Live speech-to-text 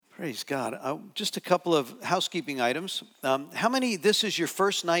Praise God. Just a couple of housekeeping items. How many, this is your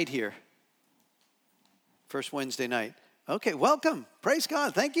first night here? First Wednesday night. Okay, welcome. Praise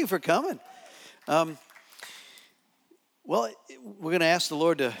God. Thank you for coming. Well, we're going to ask the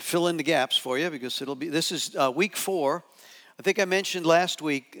Lord to fill in the gaps for you because this is week 4. I think I mentioned last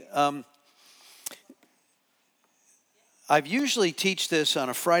week, I've usually teach this on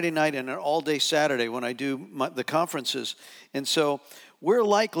a Friday night and an all-day Saturday when I do the conferences. And so we're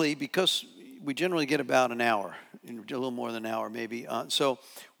likely, because we generally get about an hour, a little more than an hour maybe. So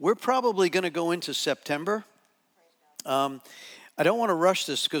we're probably going to go into September. I don't want to rush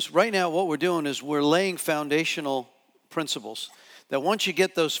this because right now what we're doing is we're laying foundational principles. That once you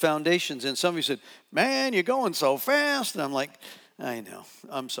get those foundations in, somebody said, man, you're going so fast. And I'm like, I know,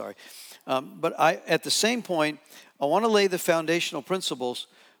 I'm sorry. But at the same point, I want to lay the foundational principles,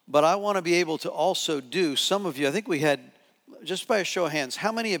 but I want to be able to also do, some of you, I think we had, just by a show of hands,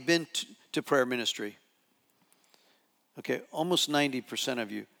 how many have been to prayer ministry? Okay, almost 90%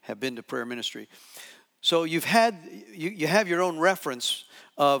 of you have been to prayer ministry. So you have your own reference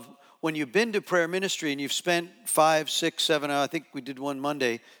of when you've been to prayer ministry and you've spent 5, 6, 7, I think we did one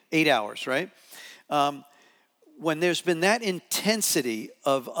Monday, 8 hours, right? When there's been that intensity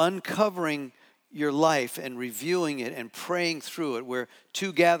of uncovering your life and reviewing it and praying through it, where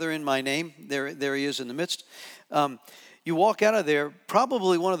two gather in my name, there he is in the midst. You walk out of there,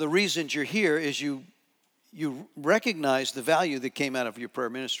 probably one of the reasons you're here is you recognize the value that came out of your prayer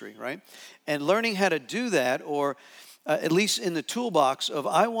ministry, right? And learning how to do that, or at least in the toolbox of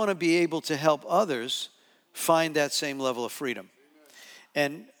I want to be able to help others find that same level of freedom.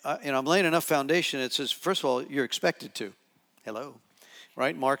 And I'm laying enough foundation. It says, first of all, you're expected to. Hello.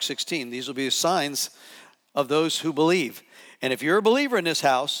 Right? Mark 16. These will be signs of those who believe. And if you're a believer in this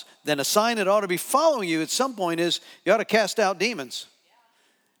house, then a sign that ought to be following you at some point is you ought to cast out demons.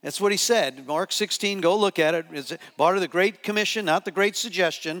 That's what he said. Mark 16, go look at it. It's part of the Great Commission, not the Great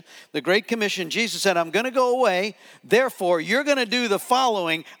Suggestion. The Great Commission, Jesus said, I'm going to go away. Therefore, you're going to do the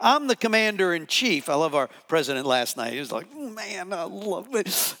following. I'm the commander-in-chief. I love our president last night. He was like, man, I love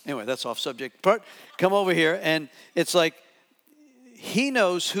it. Anyway, that's off subject. But come over here. And it's like, he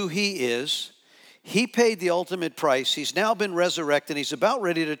knows who he is. He paid the ultimate price. He's now been resurrected. He's about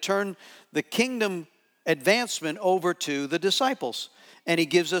ready to turn the kingdom advancement over to the disciples. And he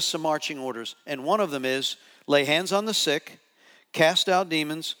gives us some marching orders. And one of them is lay hands on the sick, cast out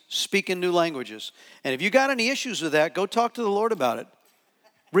demons, speak in new languages. And if you got any issues with that, go talk to the Lord about it.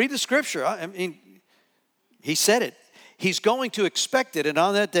 Read the scripture. I mean, he said it. He's going to expect it. And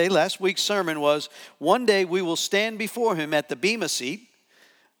on that day, last week's sermon was, one day we will stand before him at the Bema seat,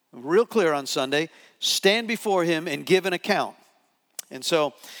 real clear on Sunday, stand before him and give an account. And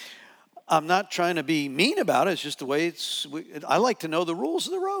so I'm not trying to be mean about it. It's just the way I like to know the rules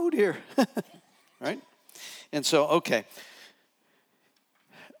of the road here, right? And so, okay.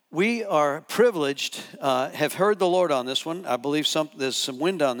 We are privileged, have heard the Lord on this one. I believe there's some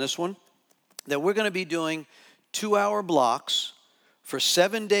wind on this one, that we're going to be doing 2-hour blocks for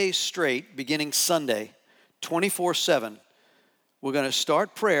 7 days straight, beginning Sunday, 24/7. We're going to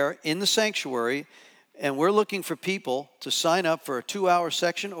start prayer in the sanctuary, and we're looking for people to sign up for a 2-hour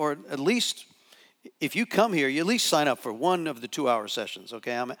section, or at least, if you come here, you at least sign up for one of the 2-hour sessions,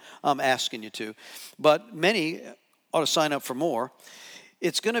 okay? I'm asking you to. But many ought to sign up for more.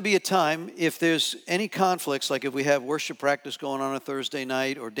 It's going to be a time, if there's any conflicts, like if we have worship practice going on a Thursday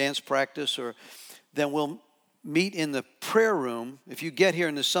night, or dance practice, then we'll meet in the prayer room. If you get here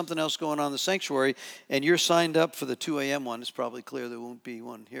and there's something else going on in the sanctuary and you're signed up for the 2 a.m. one, it's probably clear there won't be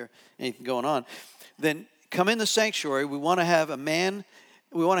one here, anything going on, then come in the sanctuary. We want to have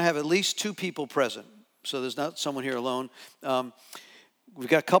at least 2 people present, so there's not someone here alone. We've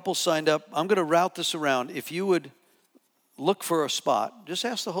got couples signed up. I'm going to route this around. If you would look for a spot, just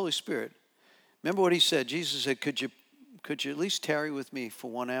ask the Holy Spirit. Remember what he said. Jesus said, could you at least tarry with me for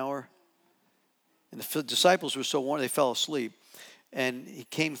 1 hour? And the disciples were so worn, they fell asleep. And he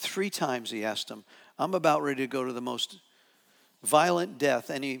came 3 times, he asked them, I'm about ready to go to the most violent death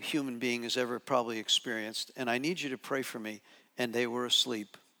any human being has ever probably experienced, and I need you to pray for me. And they were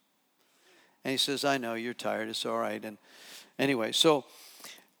asleep. And he says, I know, you're tired, it's all right. And anyway, so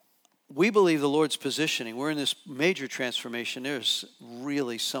we believe the Lord's positioning. We're in this major transformation. There's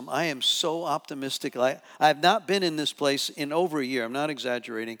really I am so optimistic. I have not been in this place in over a year. I'm not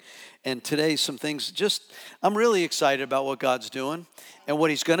exaggerating. And today, some things I'm really excited about what God's doing and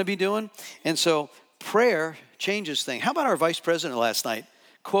what he's going to be doing. And so prayer changes things. How about our vice president last night?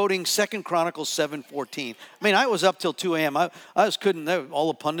 Quoting 2 Chronicles 7:14. I mean, I was up till 2 a.m. I just couldn't. All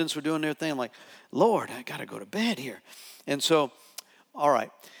the pundits were doing their thing. I'm like, Lord, I got to go to bed here. And so, all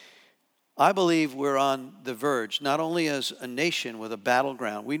right. I believe we're on the verge, not only as a nation with a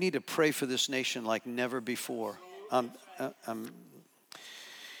battleground. We need to pray for this nation like never before.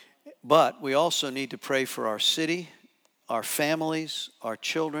 But we also need to pray for our city, our families, our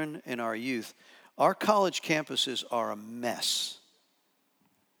children, and our youth. Our college campuses are a mess.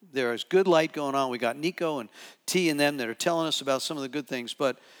 There is good light going on. We got Nico and T and them that are telling us about some of the good things,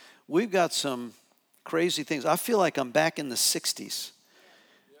 but we've got some crazy things. I feel like I'm back in the 60s.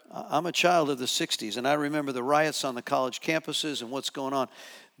 I'm a child of the 60s, and I remember the riots on the college campuses and what's going on.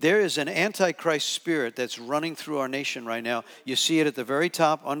 There is an antichrist spirit that's running through our nation right now. You see it at the very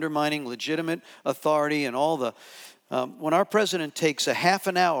top, undermining legitimate authority and all the... when our president takes a half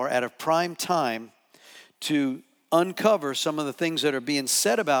an hour out of prime time to uncover some of the things that are being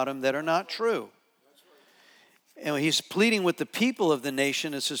said about him that are not true. And he's pleading with the people of the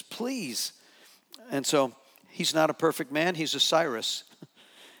nation and says, please. And so he's not a perfect man. He's a Cyrus.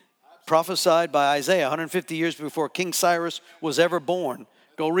 Prophesied by Isaiah 150 years before King Cyrus was ever born.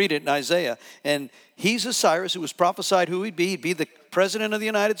 Go read it in Isaiah. And he's a Cyrus who was prophesied who he'd be. He'd be the president of the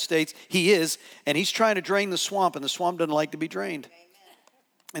United States. He is. And he's trying to drain the swamp, and the swamp doesn't like to be drained.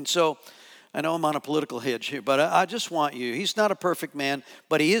 And so I know I'm on a political hedge here, but I just want you. He's not a perfect man,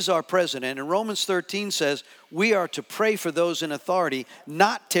 but he is our president. And Romans 13 says we are to pray for those in authority,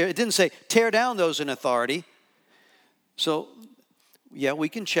 not tear. It didn't say tear down those in authority. So, yeah, we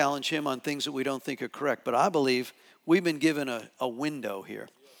can challenge him on things that we don't think are correct, but I believe we've been given a window here,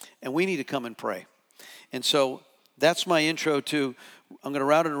 and we need to come and pray. And so that's my intro to, I'm going to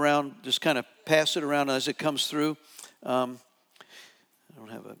route it around, just kind of pass it around as it comes through. I don't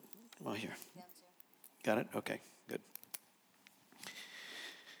have a, well, here. Got it? Okay, good.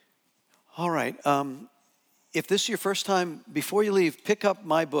 All right. If this is your first time, before you leave, pick up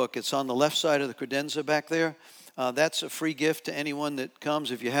my book. It's on the left side of the credenza back there. That's a free gift to anyone that comes.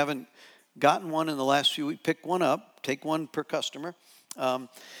 If you haven't gotten one in the last few weeks, pick one up. Take one per customer. And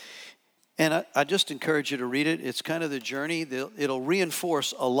I just encourage you to read it. It's kind of the journey. It'll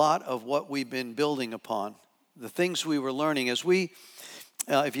reinforce a lot of what we've been building upon. The things we were learning as we,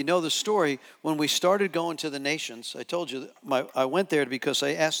 if you know the story, when we started going to the nations, I told you I went there because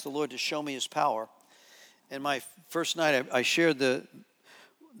I asked the Lord to show me his power. And my first night, I shared the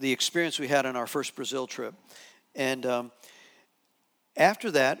experience we had on our first Brazil trip. And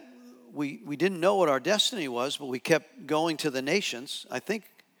after that, we didn't know what our destiny was, but we kept going to the nations. I think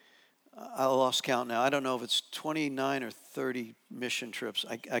I lost count now. I don't know if it's 29 or 30 mission trips.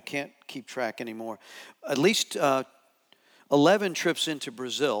 I can't keep track anymore. At least 11 trips into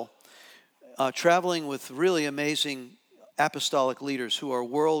Brazil, traveling with really amazing apostolic leaders who are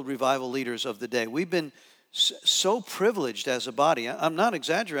world revival leaders of the day. We've been so privileged as a body. I'm not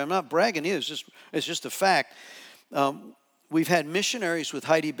exaggerating. I'm not bragging either. It's just a fact. We've had missionaries with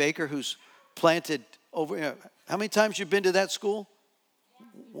Heidi Baker, who's planted over. How many times you've been to that school?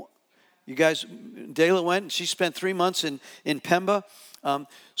 You guys, Dayla went, and she spent 3 months in Pemba.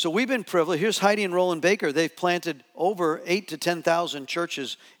 So we've been privileged. Here's Heidi and Roland Baker. They've planted over 8,000 to 10,000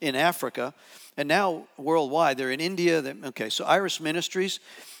 churches in Africa, and now worldwide. They're in India. Okay, so Iris Ministries.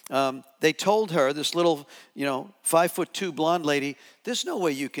 They told her, this little, 5'2" blonde lady, there's no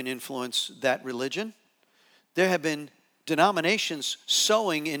way you can influence that religion. There have been denominations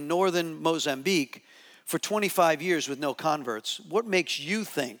sowing in northern Mozambique for 25 years with no converts. What makes you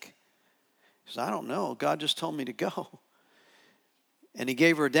think? She said, I don't know. God just told me to go. And he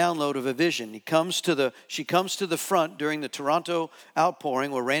gave her a download of a vision. She comes to the front during the Toronto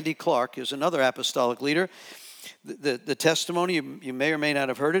outpouring where Randy Clark is another apostolic leader. The testimony, you may or may not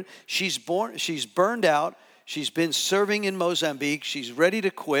have heard it. She's burned out. She's been serving in Mozambique. She's ready to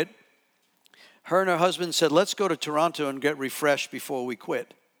quit. Her and her husband said, let's go to Toronto and get refreshed before we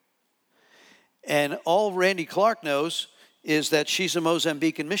quit. And all Randy Clark knows is that she's a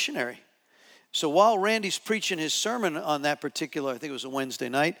Mozambican missionary. So while Randy's preaching his sermon on that particular, I think it was a Wednesday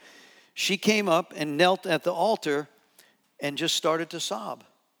night, she came up and knelt at the altar and just started to sob.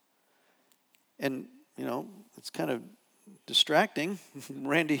 And, it's kind of distracting.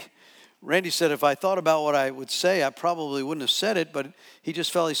 Randy said, if I thought about what I would say, I probably wouldn't have said it, but he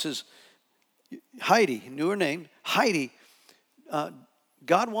says, Heidi, he knew her name, Heidi,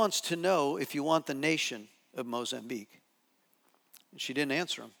 God wants to know if you want the nation of Mozambique. And she didn't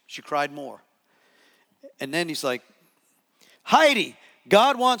answer him. She cried more. And then he's like, Heidi,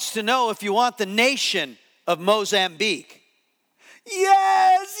 God wants to know if you want the nation of Mozambique.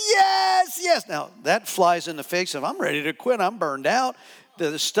 Yes. Now, that flies in the face of, I'm ready to quit. I'm burned out.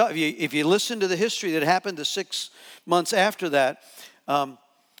 The stuff. If you listen to the history that happened the 6 months after that,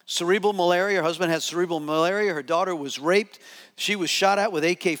 cerebral malaria. Her husband had cerebral malaria. Her daughter was raped. She was shot at with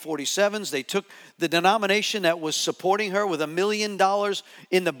AK-47s. They took the denomination that was supporting her with $1 million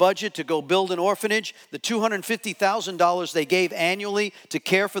in the budget to go build an orphanage. The $250,000 they gave annually to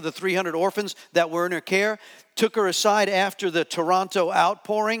care for the 300 orphans that were in her care, took her aside after the Toronto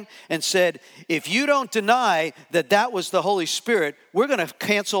outpouring and said, if you don't deny that that was the Holy Spirit, we're going to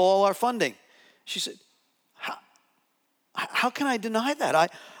cancel all our funding. She said, how can I deny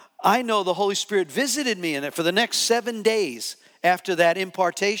that? I know the Holy Spirit visited me, and for the next 7 days after that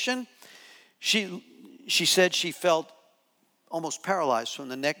impartation, she said she felt almost paralyzed from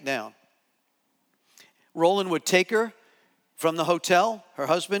the neck down. Roland would take her from the hotel, her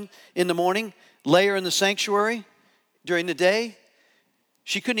husband, in the morning, lay her in the sanctuary during the day.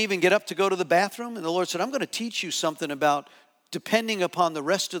 She couldn't even get up to go to the bathroom, and the Lord said, I'm going to teach you something about depending upon the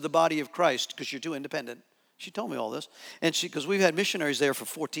rest of the body of Christ because you're too independent. She told me all this. And because we've had missionaries there for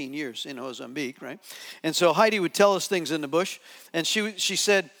 14 years in Mozambique, right? And so Heidi would tell us things in the bush. And she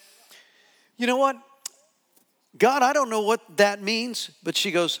said, you know what? God, I don't know what that means. But she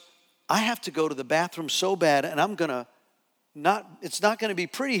goes, I have to go to the bathroom so bad, and it's not going to be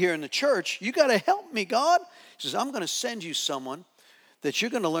pretty here in the church. You got to help me, God. She says, I'm going to send you someone that you're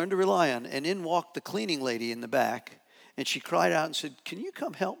going to learn to rely on. And in walked the cleaning lady in the back. And she cried out and said, can you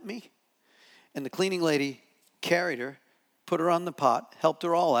come help me? And the cleaning lady carried her, put her on the pot, helped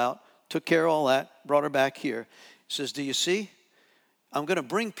her all out, took care of all that, brought her back here. Says, do you see? I'm going to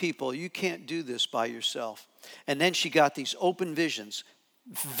bring people. You can't do this by yourself. And then she got these open visions,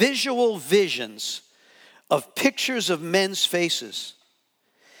 visual visions of pictures of men's faces.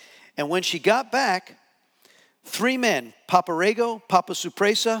 And when she got back, 3 men, Papa Rego, Papa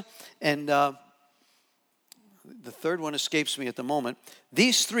Supresa, and the third one escapes me at the moment.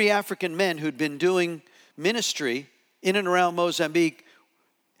 These 3 African men who'd been doing ministry in and around Mozambique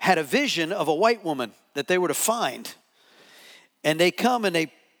had a vision of a white woman that they were to find. And they come and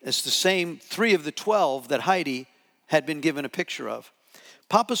it's the same 3 of the 12 that Heidi had been given a picture of.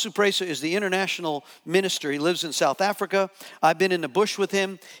 Papa Supresa is the international minister. He lives in South Africa. I've been in the bush with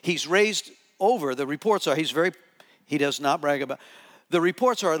him. He's raised over, the reports are, he does not brag about, the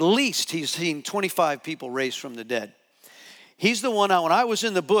reports are at least he's seen 25 people raised from the dead. He's the one, when I was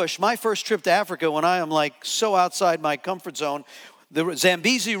in the bush, my first trip to Africa, when I am like so outside my comfort zone, the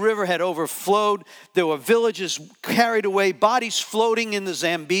Zambezi River had overflowed. There were villages carried away, bodies floating in the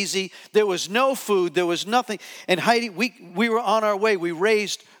Zambezi. There was no food. There was nothing. And Heidi, we were on our way. We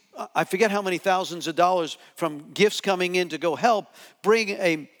raised, I forget how many thousands of dollars from gifts coming in to go help bring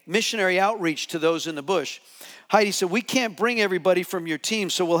a missionary outreach to those in the bush. Heidi said, we can't bring everybody from your team,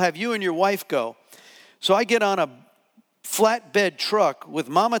 so we'll have you and your wife go. So I get on a flatbed truck with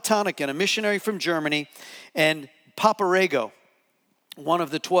Mama Tonic, a missionary from Germany, and Papa Rego, one of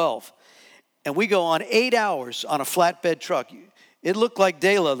the 12. And we go on 8 hours on a flatbed truck. It looked like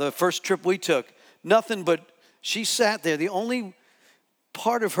Dela, the first trip we took. Nothing but, she sat there. The only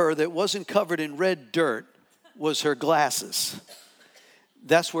part of her that wasn't covered in red dirt was her glasses.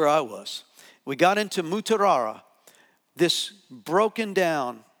 That's where I was. We got into Mutarara, this broken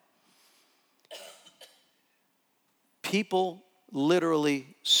down, people literally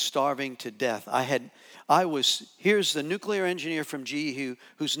starving to death. Here's the nuclear engineer from GE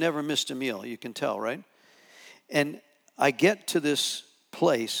who's never missed a meal, you can tell, right? And I get to this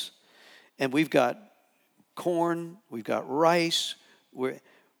place, and we've got corn, we've got rice.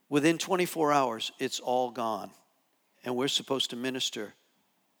 Within 24 hours, it's all gone. And we're supposed to minister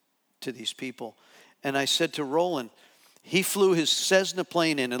to these people. And I said to Roland, he flew his Cessna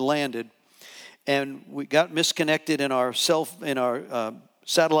plane in and landed, and we got misconnected in our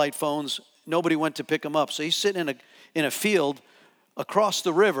satellite phones. Nobody went to pick him up. So he's sitting in a field across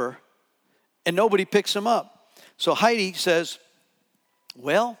the river, and nobody picks him up. So Heidi says,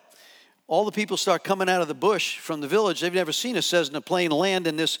 well, all the people start coming out of the bush from the village. They've never seen a Cessna plane land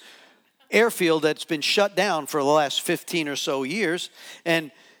in this airfield that's been shut down for the last 15 or so years.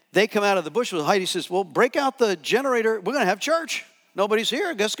 And they come out of the bush. Heidi says, well, break out the generator. We're going to have church. Nobody's here.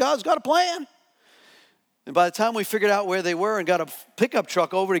 I guess God's got a plan. And by the time we figured out where they were and got a pickup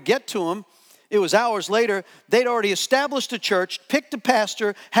truck over to get to them, it was hours later. They'd already established a church, picked a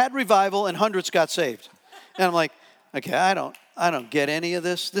pastor, had revival, and hundreds got saved. And I'm like, okay, I don't get any of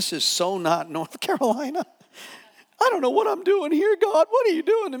this. This is so not North Carolina. I don't know what I'm doing here, God. What are you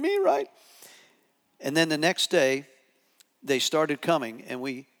doing to me, right? And then the next day, they started coming, and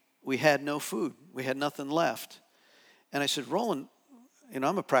we had no food. We had nothing left. And I said, Roland,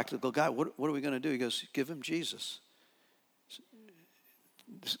 I'm a practical guy. What are we going to do? He goes, give him Jesus.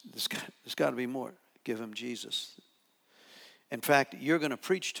 There's got to be more. Give him Jesus. In fact, you're going to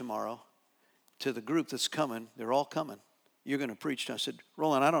preach tomorrow to the group that's coming. They're all coming. you're going to preach. And I said,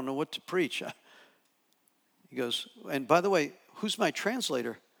 Roland, I don't know what to preach. He goes, and by the way, who's my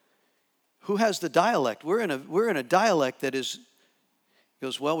translator? Who has the dialect? We're in a dialect that is, he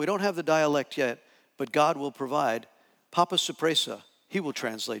goes, well, we don't have the dialect yet, but God will provide. Papa Supresa, he will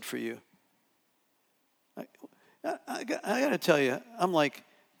translate for you. I got to tell you, I'm like,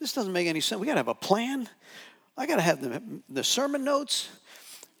 this doesn't make any sense. We got to have a plan. I got to have the sermon notes.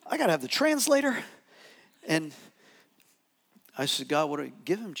 I got to have the translator. And I said, God,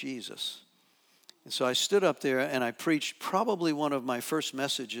 give him Jesus. And so I stood up there and I preached probably one of my first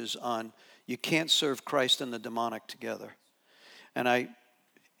messages on you can't serve Christ and the demonic together. And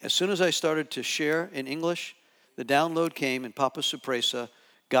as soon as I started to share in English, the download came and Papa Supresa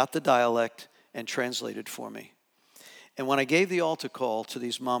got the dialect and translated for me. And when I gave the altar call to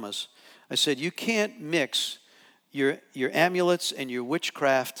these mamas, I said, you can't mix your amulets and your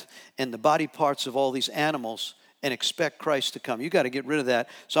witchcraft and the body parts of all these animals and expect Christ to come. You got to get rid of that.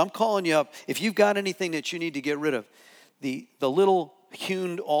 So I'm calling you up. If you've got anything that you need to get rid of, the little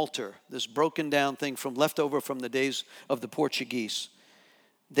hewn altar, this broken down thing left over from the days of the Portuguese,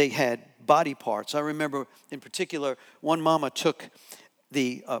 they had body parts. I remember in particular, one mama took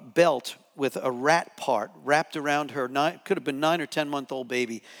the belt with a rat part wrapped around her, could have been 9 or 10-month-old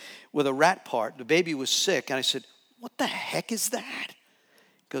baby, with a rat part. The baby was sick, and I said, what the heck is that?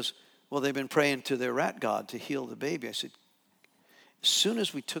 He goes, well, they've been praying to their rat god to heal the baby. I said, as soon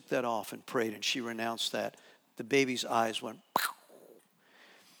as we took that off and prayed and she renounced that, the baby's eyes went, pow.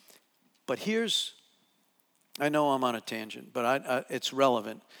 But I know I'm on a tangent, but it's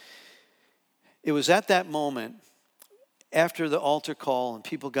relevant. It was at that moment, after the altar call and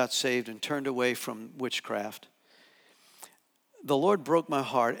people got saved and turned away from witchcraft, the Lord broke my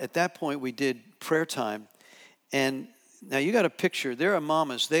heart. At that point, we did prayer time. And now you got a picture. There are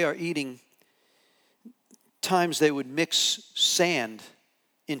mamas. They are eating. Times they would mix sand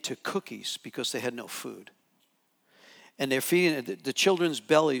into cookies because they had no food. And they're feeding it. The children's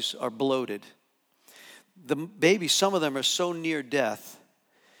bellies are bloated. The babies, some of them are so near death.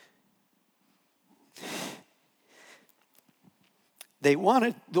 They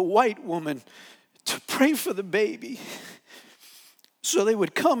wanted the white woman to pray for the baby. So they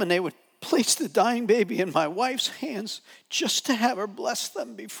would come and they would place the dying baby in my wife's hands just to have her bless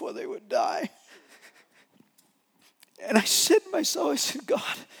them before they would die. And I said to myself,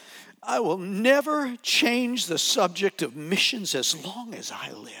 God, I will never change the subject of missions as long as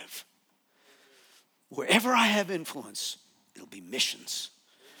I live. Wherever I have influence, it'll be missions.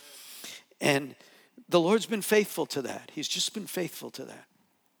 And the Lord's been faithful to that. He's just been faithful to that.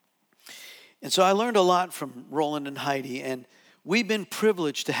 And so I learned a lot from Roland and Heidi, and we've been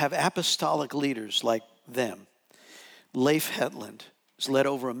privileged to have apostolic leaders like them. Leif Hetland has led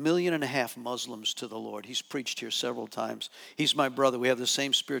over 1.5 million Muslims to the Lord. He's preached here several times. He's my brother. We have the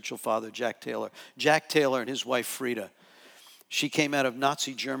same spiritual father, Jack Taylor. Jack Taylor and his wife, Frida. She came out of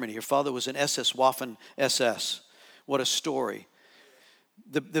Nazi Germany. Her father was an SS Waffen SS. What a story.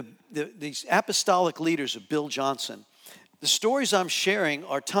 These apostolic leaders of Bill Johnson, the stories I'm sharing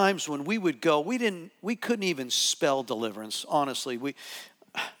are times when we would go, we couldn't even spell deliverance, honestly.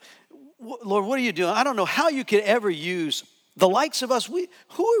 Lord, what are you doing? I don't know how you could ever use the likes of us.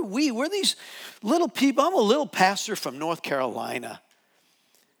 Who are we? We're these little people. I'm a little pastor from North Carolina,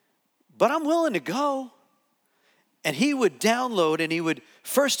 but I'm willing to go. And he would download, and he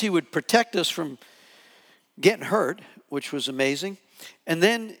would protect us from getting hurt, which was amazing. And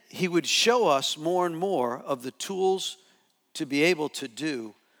then he would show us more and more of the tools to be able to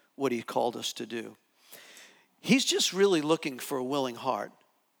do what he called us to do. He's just really looking for a willing heart.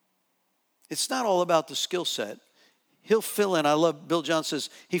 It's not all about the skill set. He'll fill in. I love Bill Johnson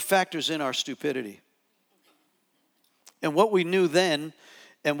says he factors in our stupidity. And what we knew then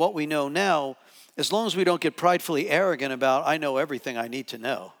and what we know now, as long as we don't get pridefully arrogant about, I know everything I need to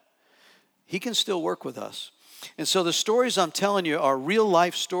know, he can still work with us. And so the stories I'm telling you are real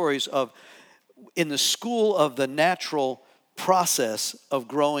life stories of in the school of the natural process of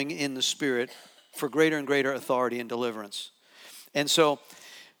growing in the Spirit for greater and greater authority and deliverance. And so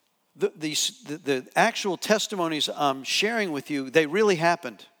the actual testimonies I'm sharing with you, they really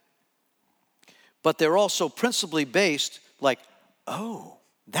happened. But they're also principally based like, oh,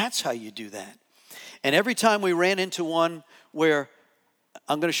 that's how you do that. And every time we ran into one where,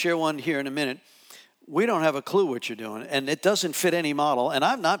 I'm going to share one here in a minute, we don't have a clue what you're doing, and it doesn't fit any model, and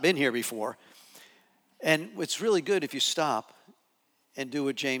I've not been here before. And it's really good if you stop and do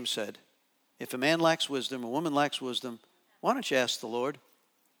what James said. If a man lacks wisdom, a woman lacks wisdom, why don't you ask the Lord?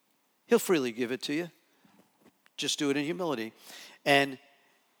 He'll freely give it to you. Just do it in humility. And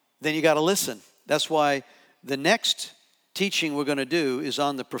then you got to listen. That's why the next teaching we're going to do is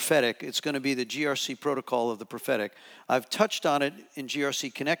on the prophetic. It's going to be the GRC protocol of the prophetic. I've touched on it in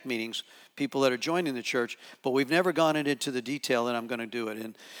GRC Connect meetings, people that are joining the church, but we've never gone into the detail, and I'm going to do it.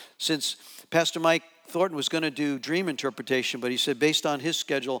 And since Pastor Mike Thornton was going to do dream interpretation, but he said based on his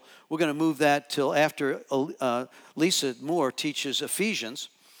schedule, we're going to move that till after Lisa Moore teaches Ephesians,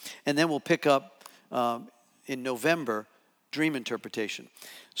 and then we'll pick up in November dream interpretation.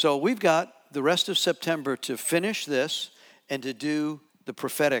 So we've got the rest of September to finish this and to do the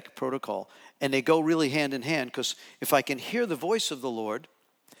prophetic protocol. And they go really hand in hand, because if I can hear the voice of the Lord,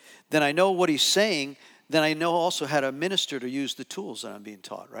 then I know what he's saying, then I know also how to minister to use the tools that I'm being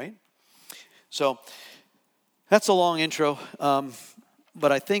taught, right? So that's a long intro,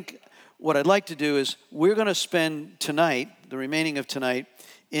 but I think what I'd like to do is we're going to spend tonight, the remaining of tonight,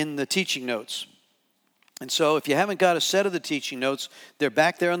 in the teaching notes. And so if you haven't got a set of the teaching notes, they're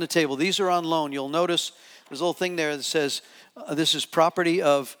back there on the table. These are on loan. You'll notice there's a little thing there that says this is property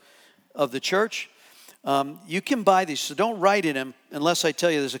of the church. You can buy these, so don't write in them unless I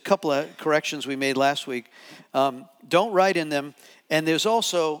tell you. There's a couple of corrections we made last week. Don't write in them. And there's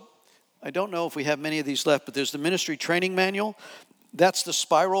also, I don't know if we have many of these left, but there's the ministry training manual. That's the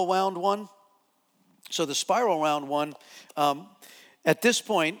spiral wound one. So the spiral wound one, at this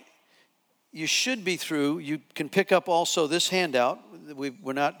point, you should be through. You can pick up also this handout.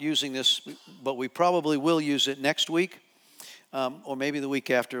 We're not using this, but we probably will use it next week, or maybe the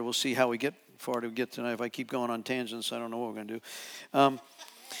week after. We'll see how we get far to get tonight. If I keep going on tangents, I don't know what we're going to do.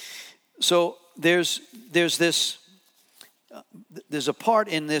 So there's this. There's a part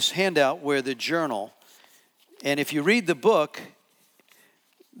in this handout where the journal, and if you read the book,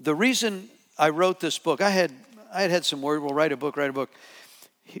 the reason I wrote this book, I had some word. We'll write a book.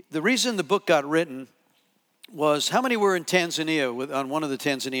 The reason the book got written was, how many were in Tanzania on one of the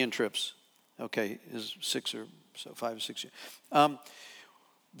Tanzanian trips? Okay, is 5 or 6 years.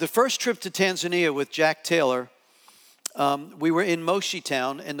 The first trip to Tanzania with Jack Taylor, we were in Moshi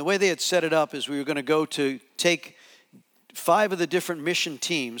Town, and the way they had set it up is we were going to go to take 5 of the different mission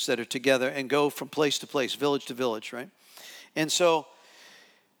teams that are together and go from place to place, village to village, right?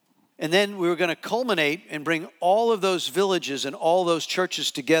 And then we were going to culminate and bring all of those villages and all those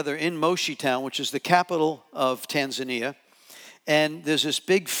churches together in Moshi Town, which is the capital of Tanzania. And there's this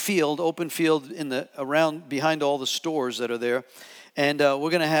big field, open field around behind all the stores that are there. And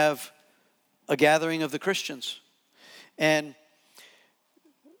we're going to have a gathering of the Christians. And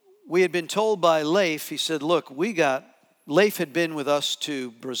we had been told by Leif, he said, look, Leif had been with us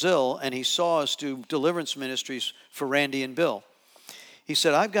to Brazil, and he saw us do deliverance ministries for Randy and Bill. He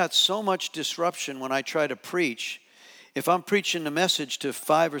said, I've got so much disruption when I try to preach. If I'm preaching a message to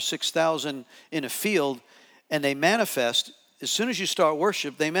 5,000 or 6,000 in a field and they manifest, as soon as you start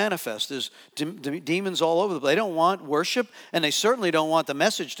worship, they manifest. There's demons all over the place. They don't want worship, and they certainly don't want the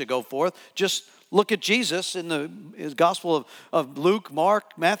message to go forth. Just look at Jesus in the Gospel of Luke,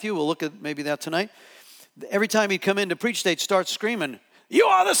 Mark, Matthew. We'll look at maybe that tonight. Every time he'd come in to preach, they'd start screaming, you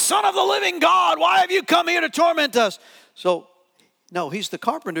are the Son of the living God. Why have you come here to torment us? So, no, he's the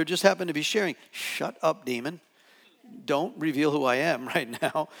carpenter, just happened to be sharing. Shut up, demon. Don't reveal who I am right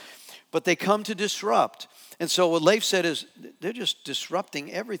now. But they come to disrupt. And so what Leif said is, they're just disrupting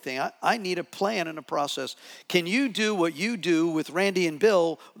everything. I need a plan and a process. Can you do what you do with Randy and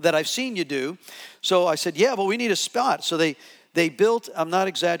Bill that I've seen you do? So I said, yeah, but we need a spot. So they built, I'm not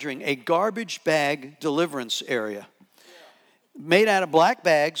exaggerating, a garbage bag deliverance area. Made out of black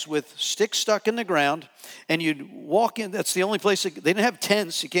bags with sticks stuck in the ground, and you'd walk in. That's the only place. They didn't have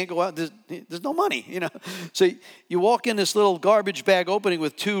tents. You can't go out. There's no money, you know. So you walk in this little garbage bag opening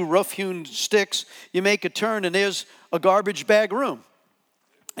with 2 rough-hewn sticks. You make a turn, and there's a garbage bag room.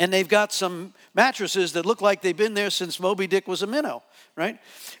 And they've got some mattresses that look like they've been there since Moby Dick was a minnow, right?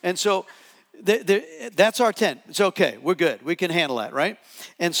 And so that's our tent. It's okay. We're good. We can handle that, right?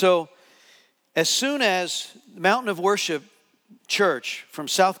 And so as soon as Mountain of Worship Church from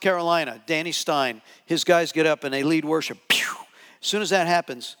South Carolina, Danny Stein, his guys get up and they lead worship. Pew! As soon as that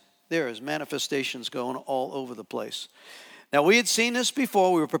happens, there is manifestations going all over the place. Now, we had seen this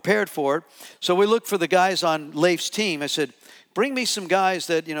before. We were prepared for it. So we looked for the guys on Leif's team. I said, bring me some guys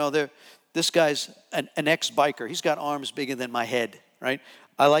that, this guy's an ex-biker. He's got arms bigger than my head, right?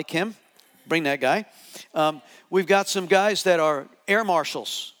 I like him. Bring that guy. We've got some guys that are air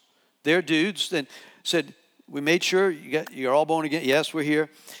marshals. They're dudes. And said, we made sure you're all born again. Yes, we're here.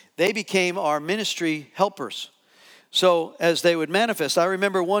 They became our ministry helpers. So as they would manifest, I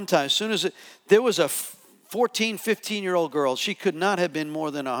remember one time, as soon as there was a 14, 15-year-old girl. She could not have been more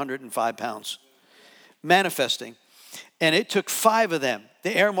than 105 pounds manifesting. And it took 5 of them.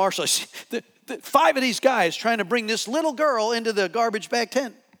 The air marshals, the 5 of these guys trying to bring this little girl into the garbage bag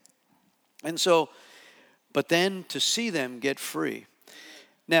tent. And so, but then to see them get free.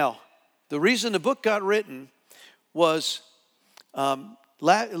 Now, the reason the book got written was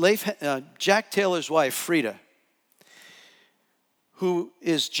Jack Taylor's wife, Frida, who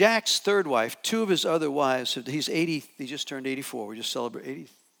is Jack's third wife. 2 of his other wives, he's 80, he just turned 84. We just celebrated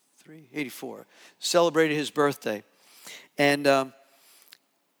 83, 84. Celebrated his birthday. And the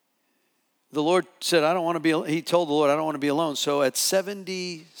Lord said, he told the Lord, I don't want to be alone. So at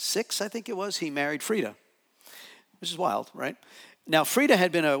 76, I think it was, he married Frida, which is wild, right? Now, Frida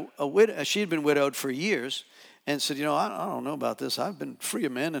had been a widow. She had been widowed for years and said, I don't know about this. I've been free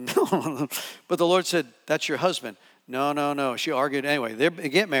of men. But the Lord said, that's your husband. No. She argued. Anyway, they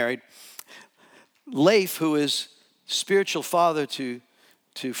get married. Leif, who is spiritual father to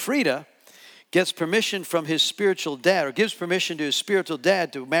Frida, gets permission from his spiritual dad, or gives permission to his spiritual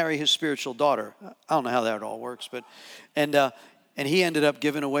dad to marry his spiritual daughter. I don't know how that all works, but and he ended up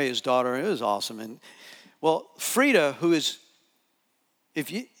giving away his daughter. It was awesome. And well, Frida, who is,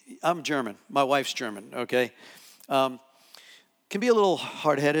 I'm German. My wife's German. Okay, can be a little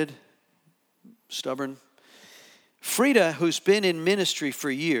hard-headed, stubborn. Frida, who's been in ministry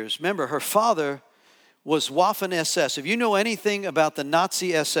for years. Remember, her father was Waffen SS. If you know anything about the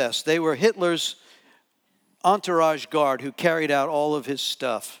Nazi SS, they were Hitler's entourage guard who carried out all of his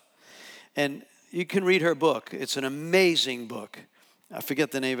stuff. And you can read her book. It's an amazing book. I forget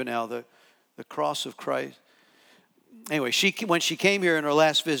the name of it now, The Cross of Christ. Anyway, when she came here in her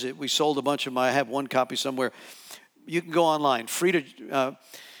last visit, we sold a bunch of them. I have one copy somewhere. You can go online, Frida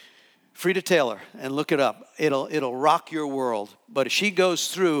Taylor, and look it up. It'll rock your world. But she goes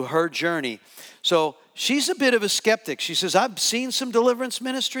through her journey. So she's a bit of a skeptic. She says, I've seen some deliverance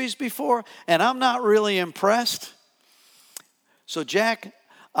ministries before, and I'm not really impressed. So Jack,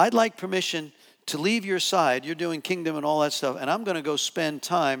 I'd like permission to leave your side. You're doing kingdom and all that stuff, and I'm going to go spend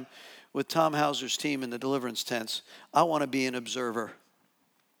time with Tom Hauser's team in the deliverance tents. I want to be an observer.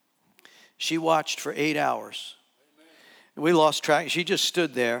 She watched for 8 hours. And we lost track. She just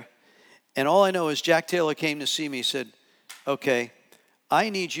stood there. And all I know is Jack Taylor came to see me. He said, okay, I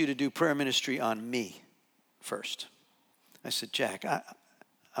need you to do prayer ministry on me first. I said, Jack,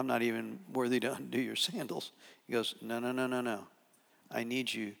 I'm not even worthy to undo your sandals. He goes, no. I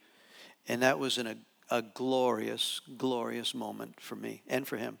need you. And that was a glorious, glorious moment for me and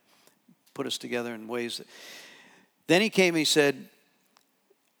for him. Put us together in ways that... Then he came and he said,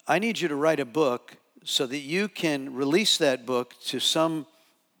 I need you to write a book so that you can release that book to somebody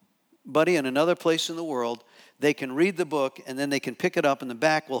in another place in the world. They can read the book, and then they can pick it up, and the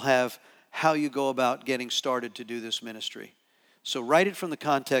back will have how you go about getting started to do this ministry. So write it from the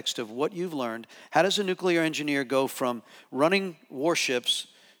context of what you've learned. How does a nuclear engineer go from running warships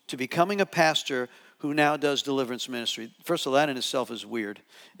to becoming a pastor who now does deliverance ministry? First of all, that in itself is weird.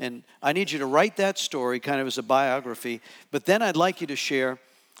 And I need you to write that story kind of as a biography, but then I'd like you to share,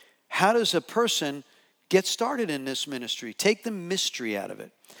 how does a person get started in this ministry? Take the mystery out of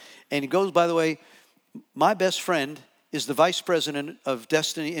it. And he goes, by the way, my best friend is the vice president of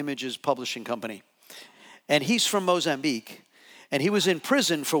Destiny Images Publishing Company. And he's from Mozambique. And he was in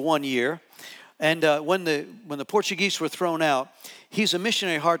prison for 1 year. And when the Portuguese were thrown out, he's a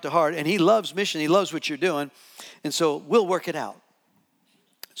missionary heart to heart. And he loves mission. He loves what you're doing. And so we'll work it out.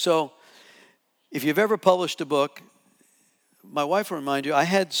 So if you've ever published a book, my wife will remind you, I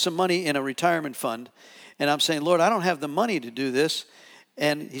had some money in a retirement fund. And I'm saying, Lord, I don't have the money to do this.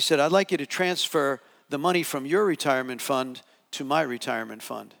 And he said, I'd like you to transfer the money from your retirement fund to my retirement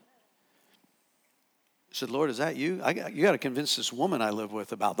fund. I said, Lord, is that you? You got to convince this woman I live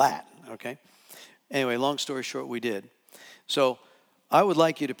with about that, okay? Anyway, long story short, we did. So I would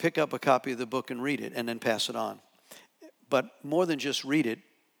like you to pick up a copy of the book and read it and then pass it on. But more than just read it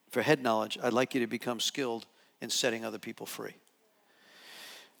for head knowledge, I'd like you to become skilled in setting other people free.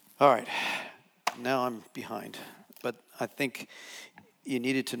 All right, now I'm behind, but I think you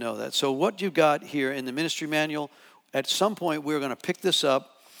needed to know that. So what you've got here in the ministry manual, at some point we're going to pick this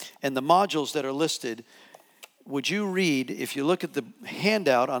up, and the modules that are listed, would you read, if you look at the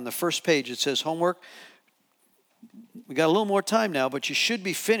handout on the first page, it says homework. We got a little more time now, but you should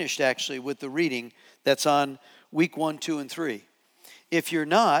be finished actually with the reading that's on week 1, 2, and 3. If you're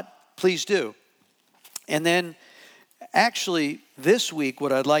not, please do. And then actually this week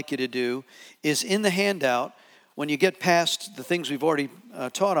what I'd like you to do is in the handout, when you get past the things we've already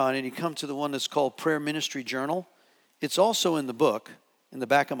taught on and you come to the one that's called Prayer Ministry Journal, it's also in the book, in the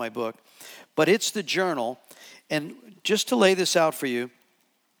back of my book, but it's the journal. And just to lay this out for you,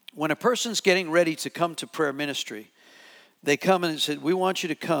 when a person's getting ready to come to prayer ministry, they come and said, we want you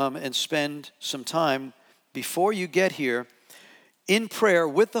to come and spend some time before you get here in prayer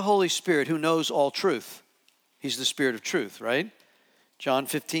with the Holy Spirit who knows all truth. He's the Spirit of truth, right? John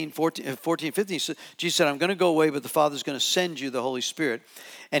 15, 14, 15, Jesus said, I'm going to go away, but the Father's going to send you the Holy Spirit,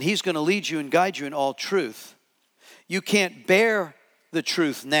 and He's going to lead you and guide you in all truth. You can't bear the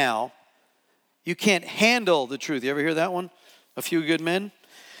truth now. You can't handle the truth. You ever hear that one? A few good men?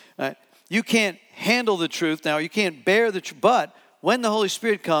 You can't handle the truth now. You can't bear the truth. But when the Holy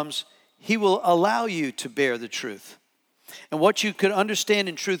Spirit comes, He will allow you to bear the truth. And what you could understand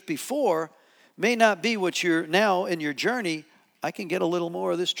in truth before may not be what you're now in your journey. I can get a little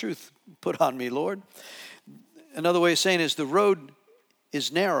more of this truth put on me, Lord. Another way of saying is the road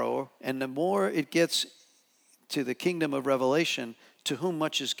is narrow, and the more it gets to the kingdom of revelation, to whom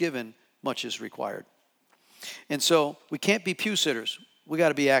much is given, much is required. And so we can't be pew sitters. We got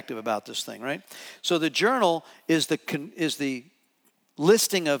to be active about this thing, right? So the journal is the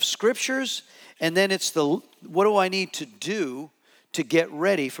listing of scriptures, and then it's the what do I need to do to get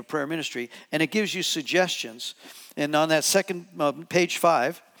ready for prayer ministry, and it gives you suggestions. And on that second page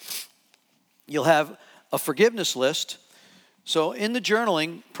 5, you'll have a forgiveness list. So in the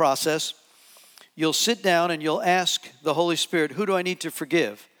journaling process, you'll sit down and you'll ask the Holy Spirit, who do I need to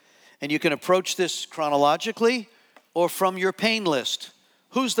forgive? And you can approach this chronologically or from your pain list.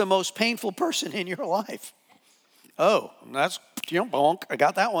 Who's the most painful person in your life? Oh, that's, bonk, I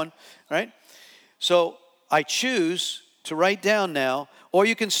got that one, right? So I choose to write down now, or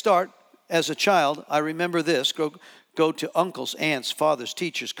you can start as a child. I remember this. Go to uncles, aunts, fathers,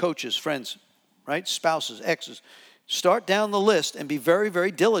 teachers, coaches, friends, right? Spouses, exes. Start down the list and be very,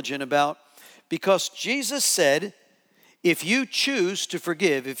 very diligent about, because Jesus said, if you choose to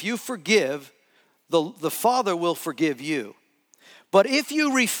forgive, if you forgive, the Father will forgive you. But if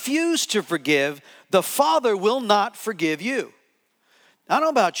you refuse to forgive, the Father will not forgive you. I don't know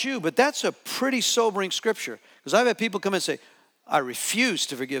about you, but that's a pretty sobering scripture. Because I've had people come and say, I refuse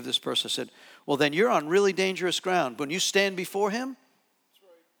to forgive this person. I said, well, then you're on really dangerous ground. When you stand before Him,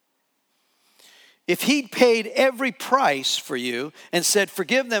 if He'd paid every price for you and said,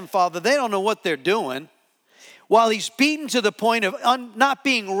 forgive them, Father, they don't know what they're doing, while He's beaten to the point of not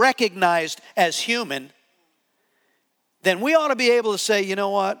being recognized as human, then we ought to be able to say, you know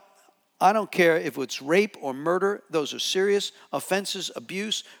what? I don't care if it's rape or murder. Those are serious offenses,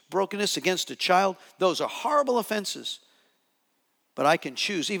 abuse, brokenness against a child. Those are horrible offenses. But I can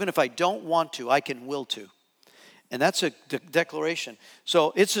choose. Even if I don't want to, I can will to. And that's a declaration.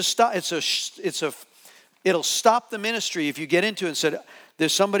 So it'll stop the ministry if you get into it and said,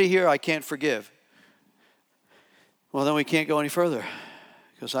 there's somebody here I can't forgive. Well, then we can't go any further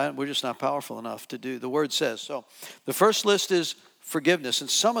because we're just not powerful enough to do. The Word says. So the first list is forgiveness. And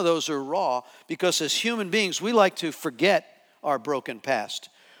some of those are raw because as human beings, we like to forget our broken past.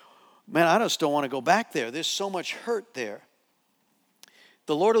 Man, I just don't want to go back there. There's so much hurt there.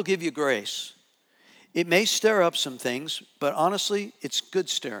 The Lord will give you grace. It may stir up some things, but honestly, it's good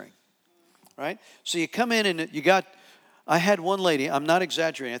stirring, right? So you come in and I had one lady, I'm not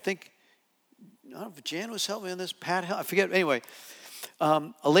exaggerating, I think, I don't know if Jan was helping me on this, Pat, I forget, anyway,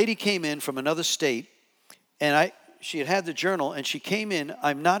 a lady came in from another state, and she had the journal, and she came in,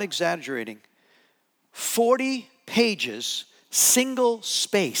 I'm not exaggerating, 40 pages,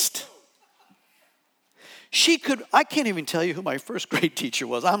 single-spaced. I can't even tell you who my first grade teacher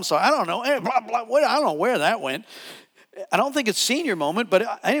was. I'm sorry, I don't know. I don't know where that went. I don't think it's senior moment,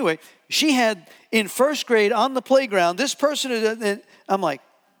 but anyway, she had in first grade on the playground, this person, I'm like,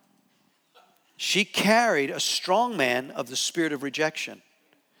 she carried a strong man of the spirit of rejection.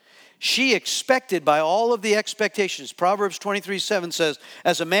 She expected by all of the expectations. Proverbs 23:7 says,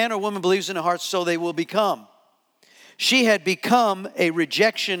 as a man or woman believes in their heart, so they will become. She had become a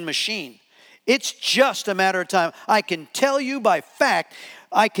rejection machine. It's just a matter of time. I can tell you by fact,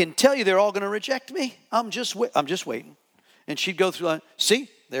 I can tell you they're all going to reject me. I'm just waiting. And she'd go through, see,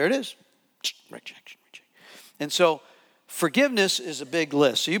 there it is. Rejection. And so forgiveness is a big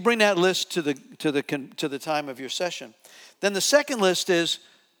list. So you bring that list to the time of your session. Then the second list is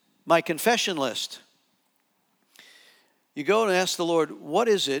my confession list. You go and ask the Lord, what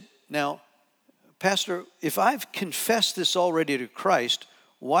is it? Now, Pastor, if I've confessed this already to Christ,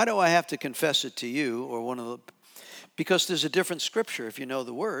 why do I have to confess it to you or because there's a different scripture if you know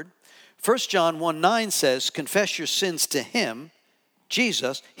the word. 1 John 1:9 says, confess your sins to Him,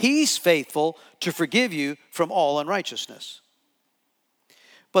 Jesus. He's faithful to forgive you from all unrighteousness.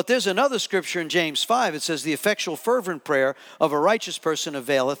 But there's another scripture in James 5. It says, the effectual fervent prayer of a righteous person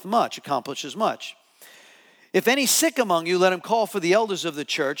availeth much, accomplishes much. If any sick among you, let him call for the elders of the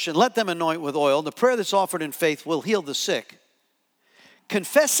church and let them anoint with oil. The prayer that's offered in faith will heal the sick.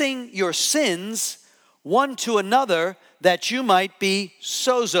 Confessing your sins one to another that you might be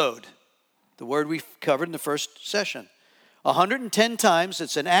sozoed. The word we covered in the first session. 110 times,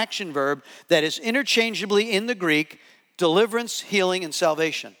 it's an action verb that is interchangeably in the Greek, deliverance, healing, and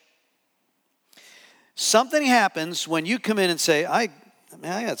salvation. Something happens when you come in and say, I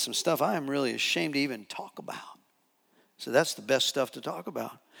got some stuff I am really ashamed to even talk about. So that's the best stuff to talk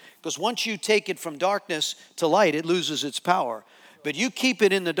about. Because once you take it from darkness to light, it loses its power. But you keep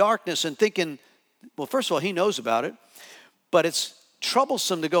it in the darkness and thinking, well, first of all, he knows about it. But it's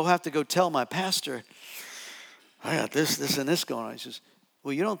troublesome to have to go tell my pastor, I got this, and this going on. He says,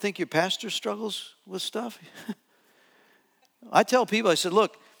 well, you don't think your pastor struggles with stuff? I tell people, I said,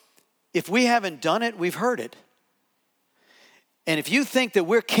 look, if we haven't done it, we've heard it. And if you think that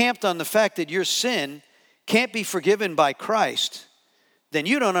we're camped on the fact that your sin can't be forgiven by Christ, then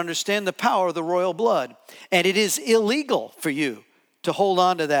you don't understand the power of the royal blood. And it is illegal for you to hold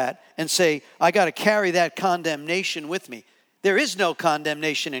on to that and say, I got to carry that condemnation with me. There is no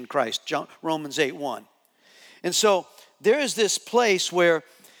condemnation in Christ, Romans 8:1. And so there is this place where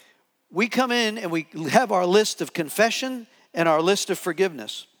we come in and we have our list of confession and our list of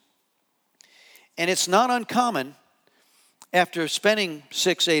forgiveness. And it's not uncommon after spending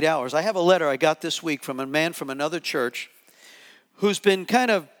 6-8 hours. I have a letter I got this week from a man from another church who's been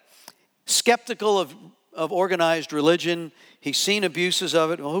kind of skeptical of organized religion. He's seen abuses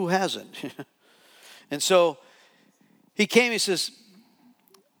of it. Well, who hasn't? And so he came, he says,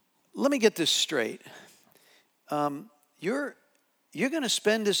 let me get this straight. You're going to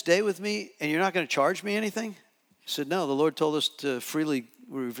spend this day with me and you're not going to charge me anything? He said, no, the Lord told us to freely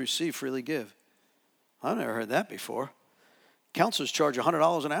receive, freely give. I've never heard that before. Counselors charge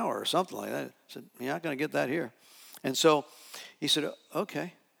 $100 an hour or something like that. I said, you're not going to get that here. And so he said,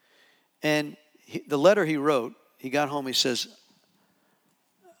 okay. And the letter he wrote, he got home, he says,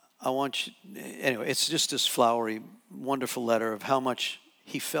 I want you, anyway, it's just this flowery, wonderful letter of how much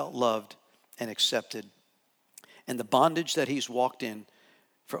he felt loved and accepted. And the bondage that he's walked in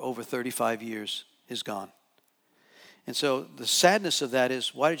for over 35 years is gone. And so the sadness of that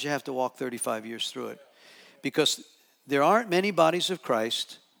is, why did you have to walk 35 years through it? Because there aren't many bodies of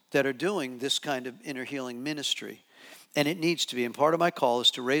Christ that are doing this kind of inner healing ministry. And it needs to be. And part of my call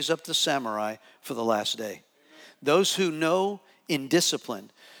is to raise up the samurai for the last day. Those who know in discipline.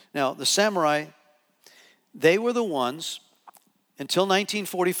 Now, the samurai, they were the ones, until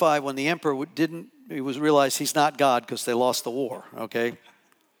 1945, when the emperor realized he's not God because they lost the war, okay?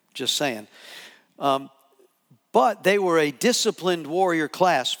 Just saying. But they were a disciplined warrior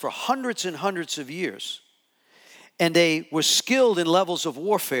class for hundreds and hundreds of years. And they were skilled in levels of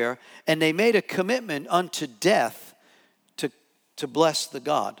warfare, and they made a commitment unto death to bless the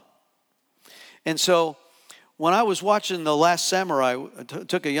God. And so when I was watching The Last Samurai, I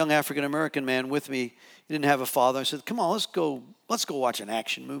took a young African-American man with me. He didn't have a father. I said, come on, let's go watch an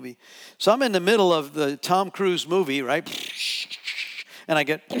action movie. So I'm in the middle of the Tom Cruise movie, right? And I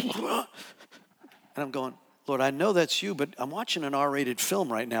get, and I'm going, Lord, I know that's you, but I'm watching an R-rated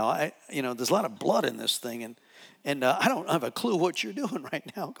film right now. There's a lot of blood in this thing, and I don't have a clue what you're doing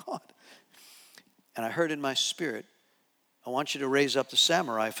right now, God. And I heard in my spirit, I want you to raise up the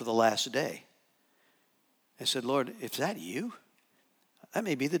samurai for the last day. I said, Lord, if that you, that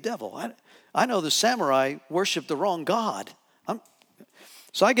may be the devil. I know the samurai worship the wrong God.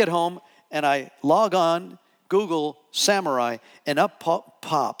 So I get home and I log on, Google samurai, and up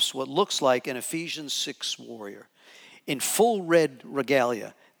pops what looks like an Ephesians 6 warrior in full red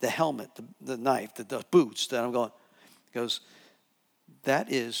regalia, the helmet, the knife, the boots. That I'm going, goes,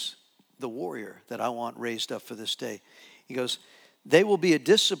 that is the warrior that I want raised up for this day. He goes, they will be a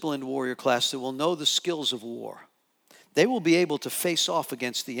disciplined warrior class that will know the skills of war. They will be able to face off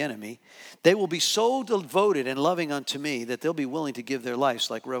against the enemy. They will be so devoted and loving unto me that they'll be willing to give their lives,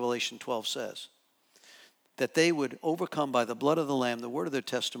 like Revelation 12 says. That they would overcome by the blood of the Lamb, the word of their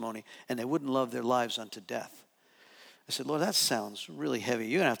testimony, and they wouldn't love their lives unto death. I said, Lord, that sounds really heavy.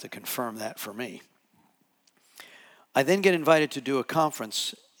 You're going to have to confirm that for me. I then get invited to do a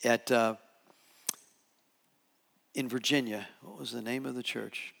conference in Virginia. What was the name of the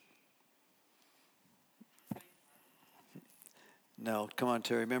church? No, come on,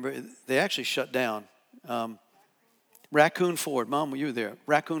 Terry. Remember, they actually shut down. Raccoon Ford. Mom, you were there.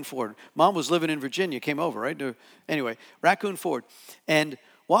 Raccoon Ford. Mom was living in Virginia, came over, right? Anyway, Raccoon Ford. And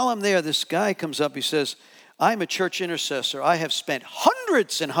while I'm there, this guy comes up. He says, I'm a church intercessor. I have spent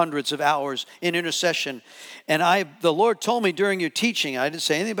hundreds and hundreds of hours in intercession. And the Lord told me during your teaching, I didn't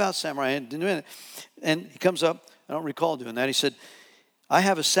say anything about samurai. And he comes up, I don't recall doing that. He said, I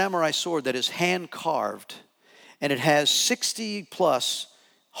have a samurai sword that is hand carved. And it has 60 plus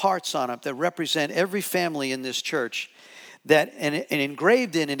hearts on it that represent every family in this church. And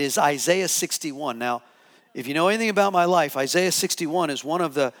engraved in it is Isaiah 61. Now, if you know anything about my life, Isaiah 61 is one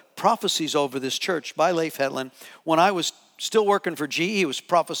of the prophecies over this church by Leif Hetland. When I was still working for GE, it was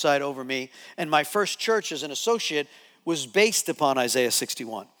prophesied over me. And my first church as an associate was based upon Isaiah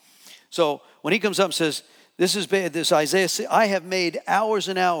 61. So when he comes up and says, this Isaiah, I have made hours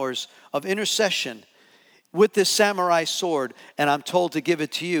and hours of intercession with this samurai sword, and I'm told to give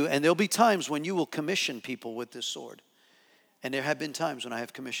it to you. And there'll be times when you will commission people with this sword. And there have been times when I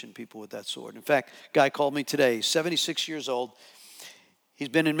have commissioned people with that sword. In fact, a guy called me today. He's 76 years old. He's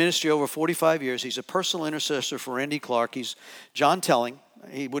been in ministry over 45 years. He's a personal intercessor for Randy Clark. He's John Telling.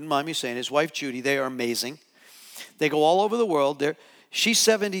 He wouldn't mind me saying. His wife, Judy, they are amazing. They go all over the world. She's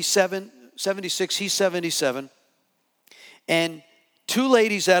 76, he's 77. And two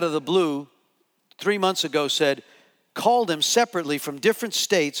ladies out of the blue 3 months ago called him separately from different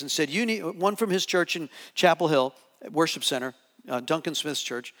states and said, you need one from his church in Chapel Hill, Worship Center, Duncan Smith's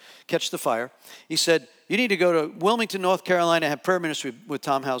church, Catch the Fire. He said, you need to go to Wilmington, North Carolina, have prayer ministry with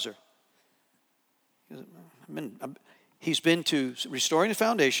Tom Hauser. He's been to Restoring the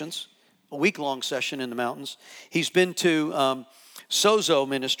Foundations, a week-long session in the mountains. He's been to Sozo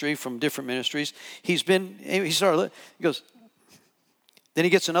ministry from different ministries. He goes, then he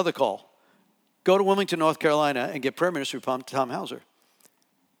gets another call. Go to Wilmington, North Carolina, and get prayer ministry from Tom Hauser.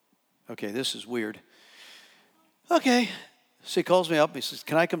 Okay, this is weird. Okay. So he calls me up. He says,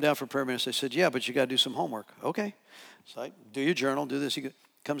 can I come down for prayer ministry? I said, yeah, but you got to do some homework. Okay. So I do your journal, do this. He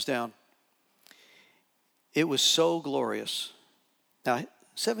comes down. It was so glorious. Now,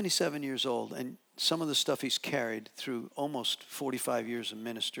 77 years old, and some of the stuff he's carried through almost 45 years of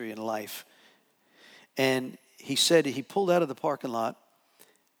ministry and life. And he said he pulled out of the parking lot,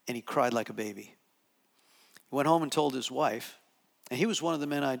 and he cried like a baby. He went home and told his wife, and he was one of the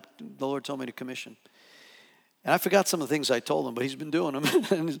men the Lord told me to commission. And I forgot some of the things I told him, but he's been doing them.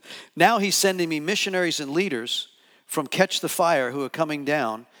 And now he's sending me missionaries and leaders from Catch the Fire who are coming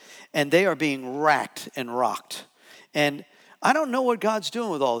down, and they are being racked and rocked. And I don't know what God's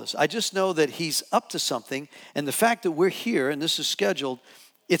doing with all this. I just know that he's up to something, and the fact that we're here and this is scheduled,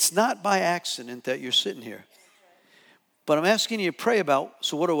 it's not by accident that you're sitting here. But I'm asking you to pray about,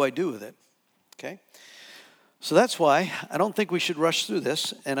 so what do I do with it? Okay? So that's why I don't think we should rush through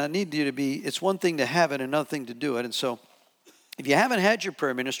this, and I need you to it's one thing to have it, another thing to do it. And so if you haven't had your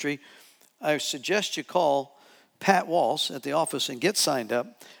prayer ministry, I suggest you call Pat Walsh at the office and get signed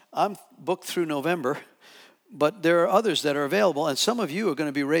up. I'm booked through November, but there are others that are available, and some of you are going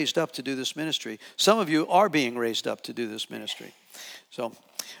to be raised up to do this ministry. Some of you are being raised up to do this ministry. So,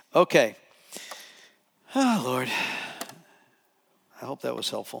 okay. Oh, Lord. I hope that was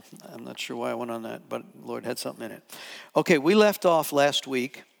helpful. I'm not sure why I went on that, but Lord had something in it. Okay, we left off last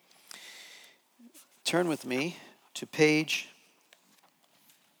week. Turn with me to page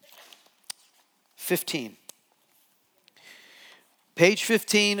 15. Page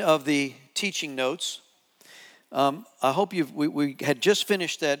 15 of the teaching notes. I hope we had just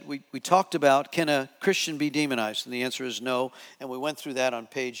finished that. We talked about, can a Christian be demonized? And the answer is no. And we went through that on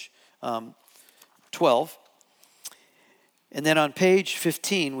page 12. And then on page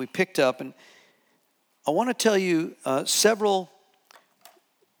 15, we picked up, and I want to tell you several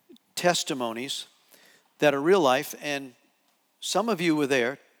testimonies that are real life, and some of you were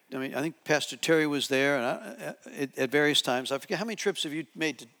there. I mean, I think Pastor Terry was there at various times. I forget, how many trips have you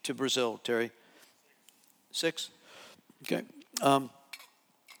made to Brazil, Terry? 6? Okay.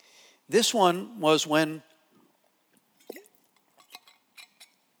 This one was when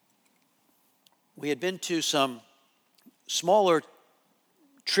we had been to some smaller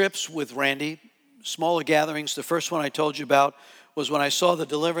trips with Randy, smaller gatherings. The first one I told you about was when I saw the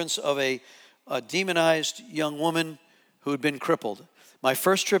deliverance of a demonized young woman who had been crippled. My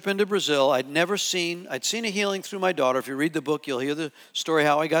first trip into Brazil, I'd seen a healing through my daughter. If you read the book, you'll hear the story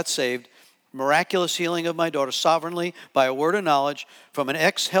how I got saved. Miraculous healing of my daughter sovereignly by a word of knowledge from an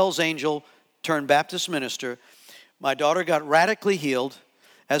ex-Hell's Angel turned Baptist minister. My daughter got radically healed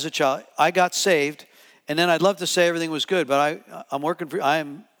as a child. I got saved. And then I'd love to say everything was good, but I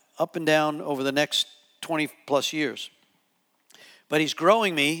am up and down over the next 20 plus years. But he's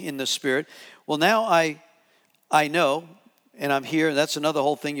growing me in the Spirit. Well, now I know, and I'm here. That's another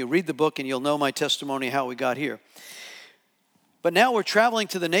whole thing. You read the book and you'll know my testimony how we got here. But now we're traveling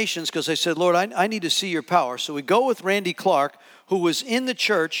to the nations because I said, Lord, I need to see your power. So we go with Randy Clark, who was in the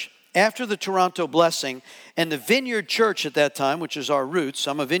church after the Toronto blessing, and the Vineyard Church at that time, which is our roots.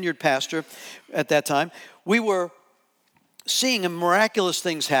 I'm a Vineyard pastor at that time. We were seeing miraculous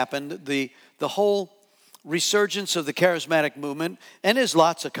things happen, the whole resurgence of the charismatic movement, and there's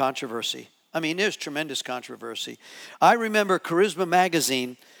lots of controversy. I mean, there's tremendous controversy. I remember Charisma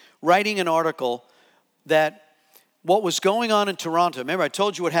Magazine writing an article that what was going on in Toronto, remember I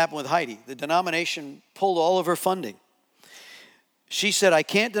told you what happened with Heidi. The denomination pulled all of her funding. She said, I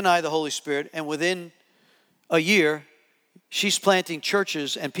can't deny the Holy Spirit, and within a year, she's planting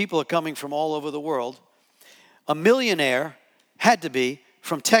churches and people are coming from all over the world. A millionaire, had to be,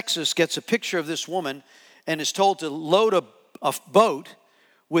 from Texas, gets a picture of this woman and is told to load a boat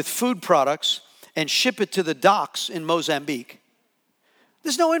with food products and ship it to the docks in Mozambique.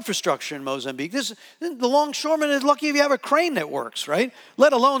 There's no infrastructure in Mozambique. The longshoreman is lucky if you have a crane that works, right?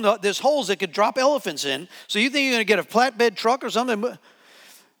 Let alone there's holes that could drop elephants in. So you think you're going to get a flatbed truck or something?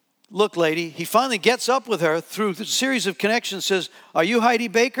 Look, lady, he finally gets up with her through a series of connections, says, are you Heidi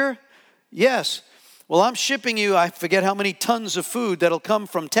Baker? Yes. Well, I'm shipping you, I forget how many tons of food that'll come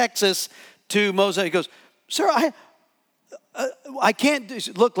from Texas to Mozambique. He goes, sir, I can't do.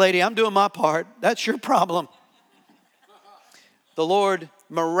 Look, lady, I'm doing my part. That's your problem. The Lord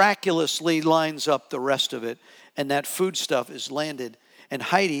miraculously lines up the rest of it, and that food stuff is landed. And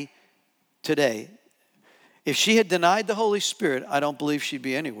Heidi, today, if she had denied the Holy Spirit, I don't believe she'd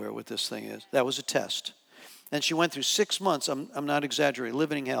be anywhere with this thing is. That was a test. And she went through 6 months, I'm not exaggerating,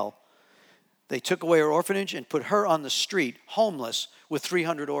 living in hell. They took away her orphanage and put her on the street, homeless, with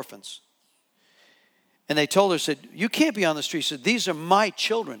 300 orphans. And they told her, said, you can't be on the street. She said, these are my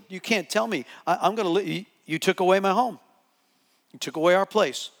children. You can't tell me. I'm going to live. You took away my home. You took away our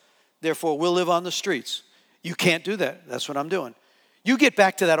place. Therefore, we'll live on the streets. You can't do that. That's what I'm doing. You get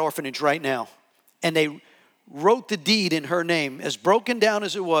back to that orphanage right now. And they wrote the deed in her name, as broken down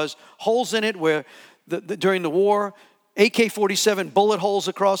as it was, holes in it where during the war, AK-47 bullet holes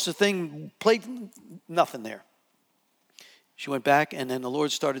across the thing, plate, nothing there. She went back, and then the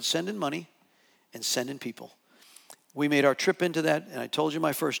Lord started sending money and sending people. We made our trip into that, and I told you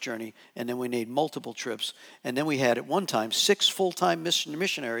my first journey, and then we made multiple trips. And then we had, at one time, 6 full-time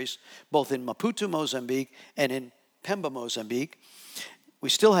missionaries, both in Maputo, Mozambique, and in Pemba, Mozambique. We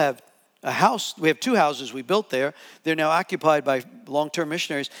still have a house. We have 2 houses we built there. They're now occupied by long-term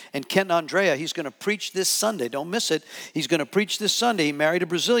missionaries. And Ken Andrea, he's going to preach this Sunday. Don't miss it. He's going to preach this Sunday. He married a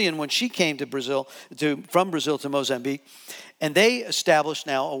Brazilian when she came to Brazil, from Brazil to Mozambique. And they established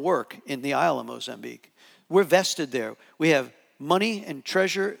now a work in the Isle of Mozambique. We're vested there. We have money and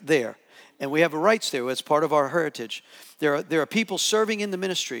treasure there. And we have rights there. It's part of our heritage. There are people serving in the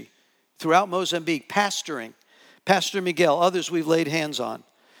ministry throughout Mozambique, pastoring. Pastor Miguel, others we've laid hands on,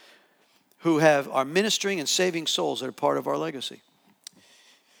 who are ministering and saving souls that are part of our legacy.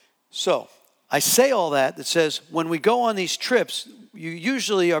 So, I say all that says when we go on these trips, you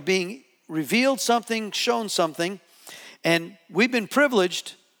usually are being revealed something, shown something, and we've been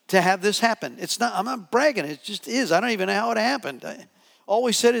privileged to have this happen. I'm not bragging, it just is. I don't even know how it happened. All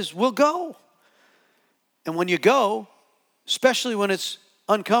we said is, we'll go. And when you go, especially when it's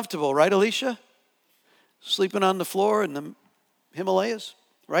uncomfortable, right, Alicia? Sleeping on the floor in the Himalayas,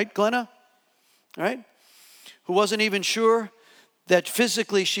 right, Glenna? Right? Who wasn't even sure that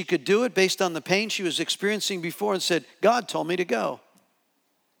physically she could do it based on the pain she was experiencing before, and said, God told me to go.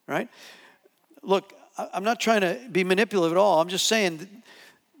 Right? Look, I'm not trying to be manipulative at all. I'm just saying,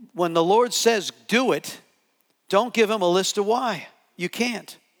 when the Lord says do it, don't give him a list of why. You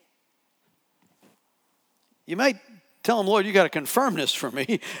can't. You might tell him, Lord, you got to confirm this for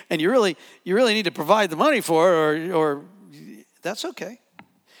me, and you really need to provide the money for it, or that's okay.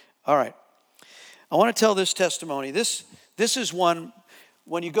 All right. I want to tell this testimony. This is one,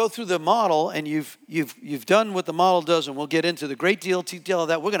 when you go through the model and you've done what the model does, and we'll get into the great detail of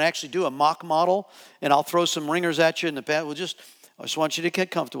that. We're going to actually do a mock model, and I'll throw some ringers at you in the past. I just want you to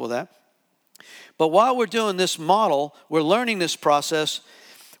get comfortable with that. But while we're doing this model, we're learning this process.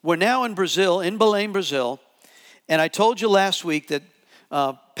 We're now in Brazil, in Belém, Brazil. And I told you last week that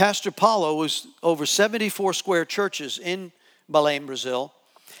Pastor Paulo was over 74 square churches in Belém, Brazil,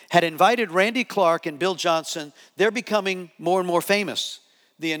 had invited Randy Clark and Bill Johnson. They're becoming more and more famous.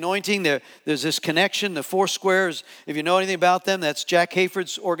 The anointing, there's this connection, the Four Squares. If you know anything about them, that's Jack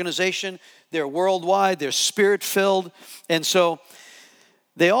Hayford's organization. They're worldwide, they're spirit-filled. And so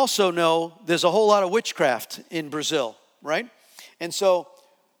they also know there's a whole lot of witchcraft in Brazil, right? And so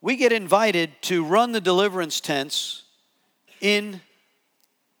we get invited to run the deliverance tents in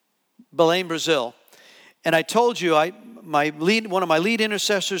Belém, Brazil. And I told you, one of my lead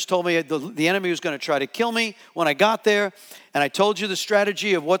intercessors told me the enemy was going to try to kill me when I got there. And I told you the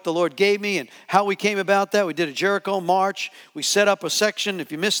strategy of what the Lord gave me and how we came about that. We did a Jericho march. We set up a section.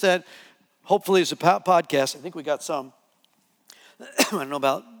 If you missed that, hopefully it's a podcast. I think we got some. I don't know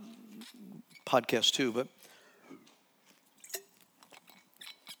about podcasts too, but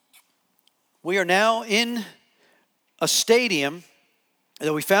we are now in a stadium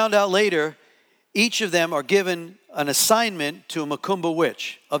that we found out later. Each of them are given an assignment to a Macumba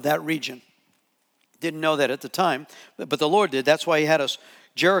witch of that region. Didn't know that at the time, but the Lord did. That's why he had us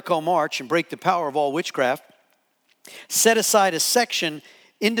Jericho march and break the power of all witchcraft. Set aside a section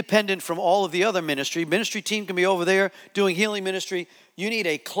independent from all of the other ministry. Ministry team can be over there doing healing ministry. You need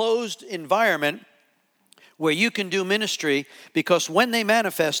a closed environment where you can do ministry, because when they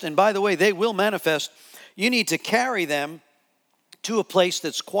manifest, and by the way, they will manifest, you need to carry them to a place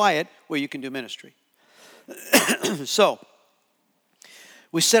that's quiet where you can do ministry. So,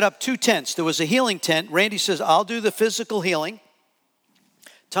 we set up 2 tents. There was a healing tent. Randy says, I'll do the physical healing.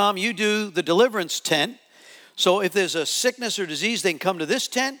 Tom, you do the deliverance tent. So if there's a sickness or disease, they can come to this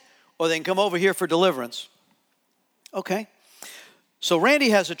tent, or they can come over here for deliverance. Okay. So Randy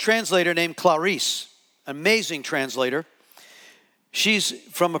has a translator named Clarice, amazing translator. She's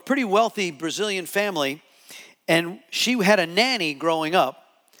from a pretty wealthy Brazilian family, and she had a nanny growing up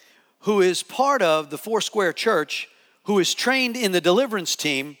who is part of the Foursquare Church, who is trained in the deliverance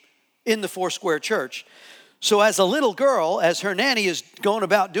team in the Foursquare Church. So as a little girl, as her nanny is going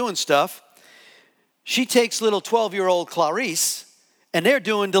about doing stuff, she takes little 12-year-old Clarice, and they're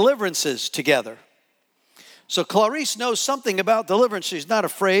doing deliverances together. So Clarice knows something about deliverance. She's not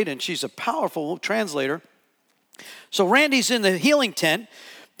afraid, and she's a powerful translator. So Randy's in the healing tent.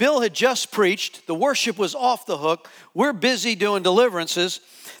 Bill had just preached. The worship was off the hook. We're busy doing deliverances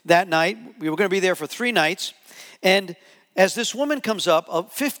that night. We were going to be there for 3 nights. And as this woman comes up, a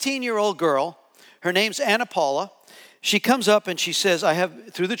 15-year-old girl, her name's Anna Paula, she comes up and she says,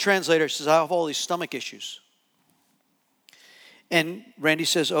 through the translator, she says, I have all these stomach issues. And Randy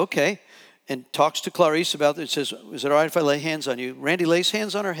says, okay, and talks to Clarice about it. Says, is it all right if I lay hands on you? Randy lays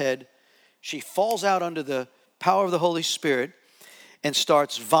hands on her head. She falls out under the power of the Holy Spirit and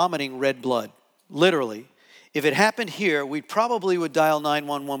starts vomiting red blood, literally. If it happened here, we probably would dial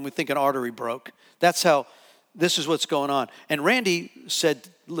 911. We'd think an artery broke. That's how, this is what's going on. And Randy said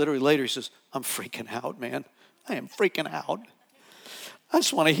literally later, he says, I'm freaking out, man. I am freaking out. I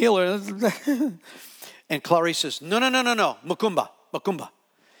just want to heal her. And Clarice says, no, Macumba.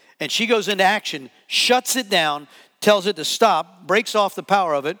 And she goes into action, shuts it down, tells it to stop, breaks off the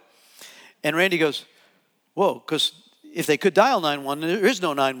power of it. And Randy goes, whoa, because if they could dial 911, there is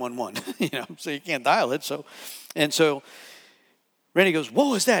no 911, so you can't dial it. So Randy goes, what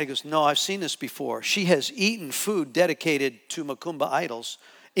was that? He goes, no, I've seen this before. She has eaten food dedicated to Macumba idols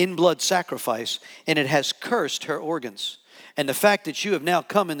in blood sacrifice, and it has cursed her organs. And the fact that you have now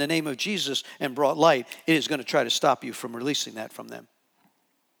come in the name of Jesus and brought light, it is going to try to stop you from releasing that from them.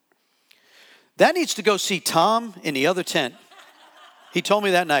 That needs to go see Tom in the other tent. He told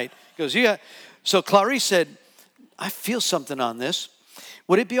me that night. He goes, yeah. So Clarice said, I feel something on this.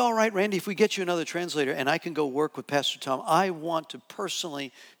 Would it be all right, Randy, if we get you another translator and I can go work with Pastor Tom? I want to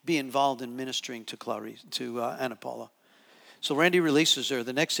personally be involved in ministering to Clarice, to Anna Paula. So Randy releases her.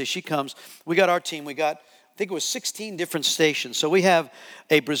 The next day she comes. We got our team. We got, I think it was 16 different stations. So we have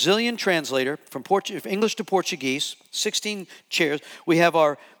a Brazilian translator from English to Portuguese, 16 chairs. We have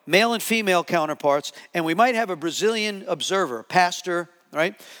our male and female counterparts, and we might have a Brazilian observer, pastor,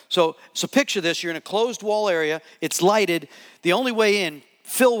 right? So picture this. You're in a closed wall area. It's lighted. The only way in,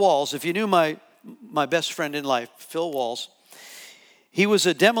 Phil Walls, if you knew my best friend in life, Phil Walls, he was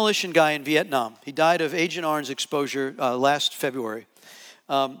a demolition guy in Vietnam. He died of Agent Orange exposure last February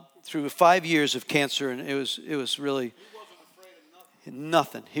through 5 years of cancer, and it was really he wasn't afraid of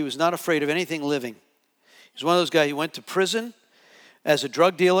nothing. He was not afraid of anything living. He's one of those guys. He went to prison as a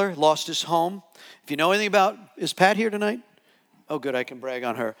drug dealer, lost his home. If you know anything about, is Pat here tonight? Oh, good, I can brag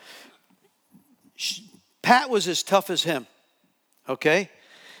on her. Pat was as tough as him, okay?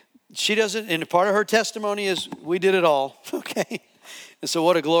 She doesn't, and part of her testimony is, we did it all, okay? And so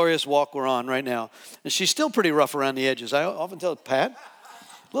what a glorious walk we're on right now. And she's still pretty rough around the edges. I often tell Pat,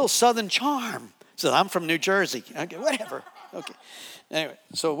 little southern charm. Says, I'm from New Jersey. Okay, whatever. Okay. Anyway,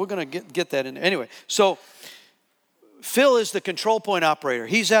 so we're going to get that in there. Anyway, so Phil is the control point operator.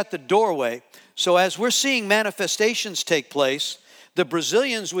 He's at the doorway. So as we're seeing manifestations take place, the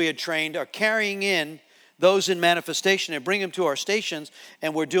Brazilians we had trained are carrying in those in manifestation and bring them to our stations,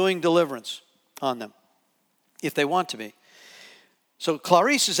 and we're doing deliverance on them if they want to be. So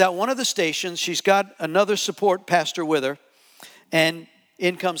Clarice is at one of the stations. She's got another support pastor with her. And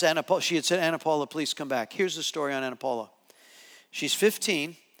in comes Anna Paula. She had said, Anna Paula, please come back. Here's the story on Anna Paula. She's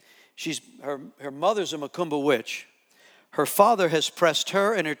 15. Her mother's a Macumba witch. Her father has pressed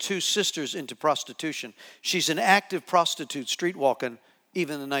her and her two sisters into prostitution. She's an active prostitute, street walking,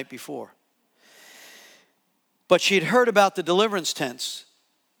 even the night before. But she had heard about the deliverance tents.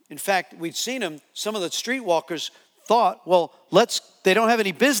 In fact, we'd seen them. Some of the streetwalkers thought, well, they don't have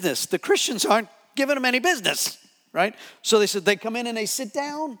any business. The Christians aren't giving them any business, right? So they said they come in and they sit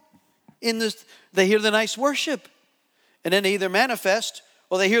down. They hear the nice worship. And then they either manifest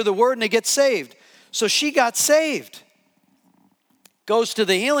or they hear the word and they get saved. So she got saved. Goes to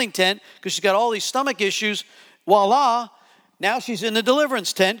the healing tent because she's got all these stomach issues. Voila, now she's in the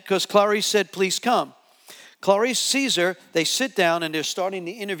deliverance tent because Clarice said, please come. Clarice sees her, they sit down and they're starting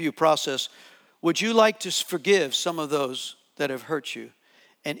the interview process. Would you like to forgive some of those that have hurt you?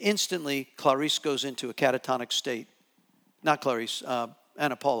 And instantly, Clarice goes into a catatonic state. Not Clarice,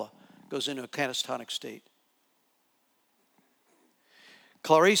 Anna Paula goes into a catatonic state.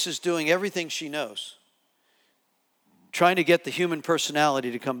 Clarice is doing everything she knows, trying to get the human personality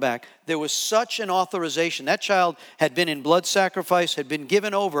to come back. There was such an authorization. That child had been in blood sacrifice, had been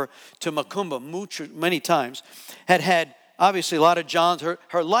given over to Macumba many times, had obviously a lot of Johns.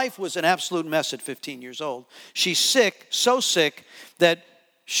 Her life was an absolute mess at 15 years old. She's sick, so sick that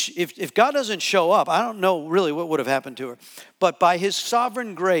if God doesn't show up, I don't know really what would have happened to her. But by his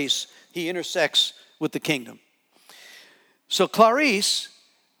sovereign grace, he intersects with the kingdom. So Clarice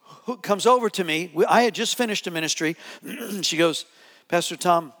comes over to me. I had just finished a ministry. She goes, Pastor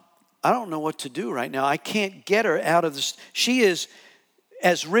Tom, I don't know what to do right now. I can't get her out of this. She is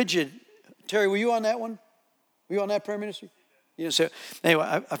as rigid. Terry, were you on that one? Were you on that prayer ministry? You know, so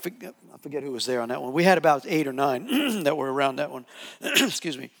anyway, I forget who was there on that one. We had about 8 or 9 that were around that one.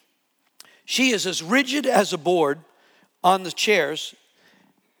 Excuse me. She is as rigid as a board on the chairs,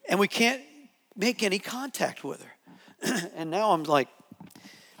 and we can't make any contact with her. And now I'm like,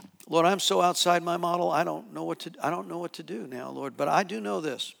 Lord, I'm so outside my model. I don't know what to do now, Lord. But I do know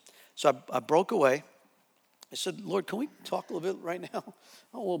this. So I broke away. I said, Lord, can we talk a little bit right now?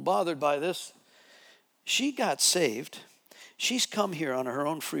 I'm a little bothered by this. She got saved. She's come here on her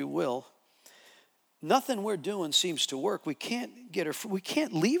own free will. Nothing we're doing seems to work. We can't get her. We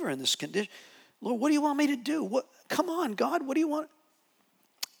can't leave her in this condition. Lord, what do you want me to do? Come on, God. What do you want?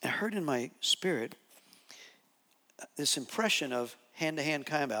 I heard in my spirit this impression of hand-to-hand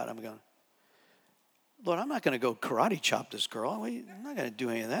combat. I'm going, Lord, I'm not going to go karate chop this girl. I'm not going to do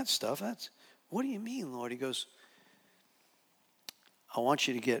any of that stuff. What do you mean, Lord? He goes, I want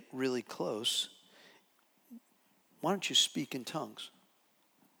you to get really close. Why don't you speak in tongues?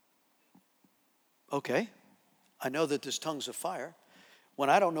 Okay. I know that there's tongues of fire. When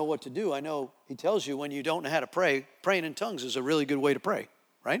I don't know what to do, I know he tells you when you don't know how to pray, praying in tongues is a really good way to pray,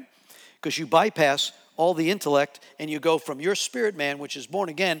 right? Because you bypass all the intellect and you go from your spirit man, which is born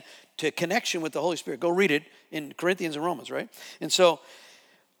again, to connection with the Holy Spirit. Go read it in Corinthians and Romans, right? And so I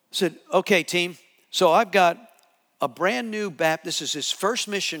said, okay, team. So I've got a brand new Baptist. This is his first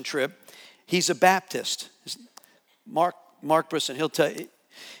mission trip. He's a Baptist. Mark Brisson, he'll tell you.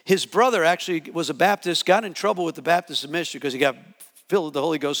 His brother actually was a Baptist, got in trouble with the Baptist ministry because he got filled with the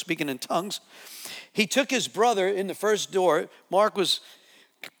Holy Ghost speaking in tongues. He took his brother in the first door. Mark was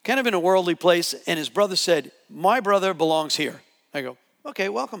kind of in a worldly place, and his brother said, my brother belongs here. I go, okay,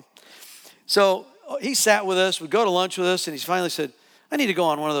 welcome. So he sat with us, would go to lunch with us, and he finally said, I need to go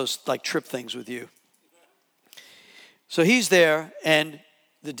on one of those like trip things with you. So he's there, and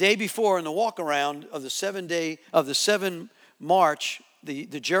the day before in the walk around of the 7 march, the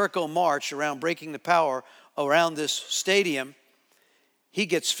Jericho march around breaking the power around this stadium, he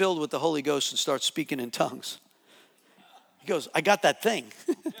gets filled with the Holy Ghost and starts speaking in tongues. He goes, I got that thing.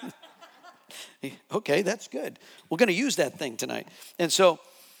 Okay, that's good. We're going to use that thing tonight. And so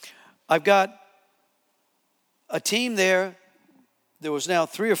I've got a team there. There was now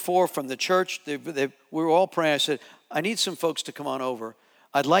 3 or 4 from the church. We were all praying. I said, I need some folks to come on over.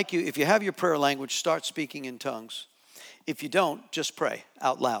 I'd like you, if you have your prayer language, start speaking in tongues. If you don't, just pray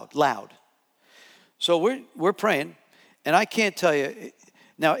out loud. So we're praying, and I can't tell you.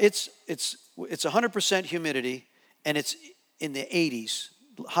 Now it's 100% humidity, and it's in the 80s,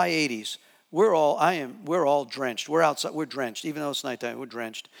 high 80s. We're all drenched. We're outside. We're drenched, even though it's nighttime. We're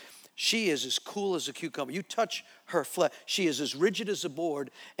drenched. She is as cool as a cucumber. You touch her flesh. She is as rigid as a board,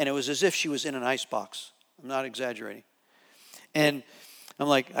 and it was as if she was in an ice box. I'm not exaggerating. And I'm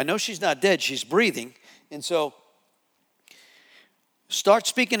like, I know she's not dead. She's breathing. And so start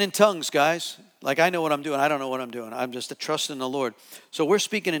speaking in tongues, guys. Like I know what I'm doing. I don't know what I'm doing. I'm just trusting the Lord. So we're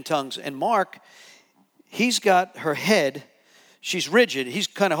speaking in tongues. And Mark, he's got her head. She's rigid. He's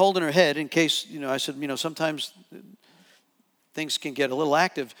kind of holding her head in case, I said, sometimes things can get a little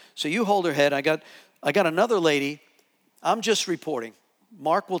active. So you hold her head. I got another lady. I'm just reporting.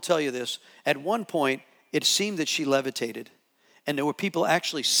 Mark will tell you this. At one point, it seemed that she levitated. And there were people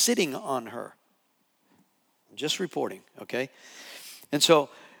actually sitting on her. I'm just reporting, okay? And so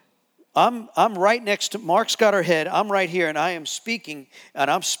I'm right next to, Mark's got her head. I'm right here, and I am speaking. And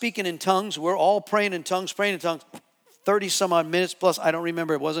I'm speaking in tongues. We're all praying in tongues. 30 some odd minutes plus. I don't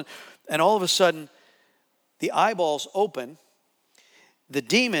remember. It wasn't. And all of a sudden, the eyeballs open. The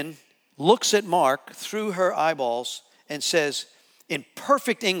demon looks at Mark through her eyeballs and says, in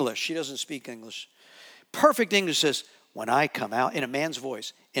perfect English, she doesn't speak English, perfect English says, when I come out, in a man's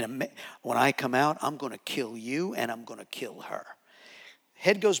voice, when I come out, I'm going to kill you and I'm going to kill her.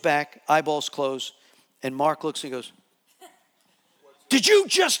 Head goes back, eyeballs close, and Mark looks and goes, did you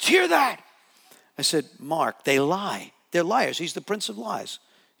just hear that? I said, Mark, they lie. They're liars. He's the prince of lies.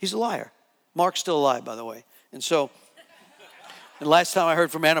 He's a liar. Mark's still alive, by the way. And so, and last time I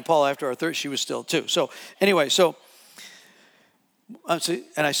heard from Anna Paula after our third, she was still too. So anyway,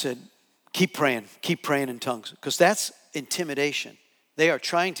 and I said, keep praying in tongues, because that's intimidation. They are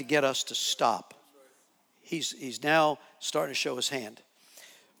trying to get us to stop. He's now starting to show his hand.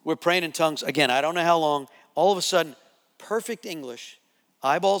 We're praying in tongues. Again, I don't know how long. All of a sudden, perfect English,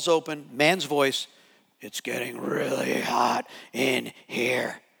 eyeballs open, man's voice, it's getting really hot in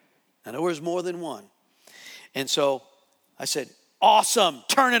here. Now, there was more than one. And so I said, awesome,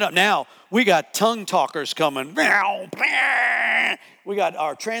 turn it up. Now, we got tongue talkers coming. We got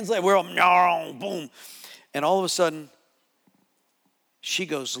our translator. We're all, boom. And all of a sudden, she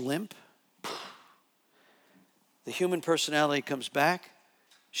goes limp. The human personality comes back.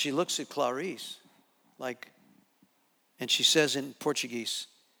 She looks at Clarice and she says in Portuguese,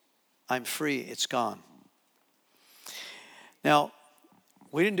 I'm free, it's gone. Now,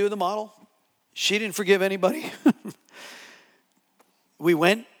 we didn't do the model. She didn't forgive anybody. We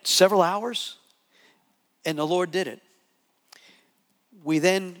went several hours, and the Lord did it. We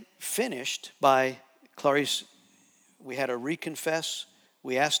then finished by, Clarice, we had a reconfess.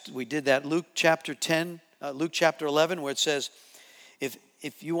 We did that Luke chapter 11, where it says,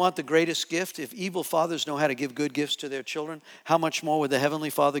 if you want the greatest gift, if evil fathers know how to give good gifts to their children, how much more would the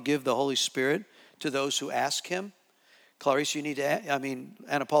Heavenly Father give the Holy Spirit to those who ask Him? Clarice,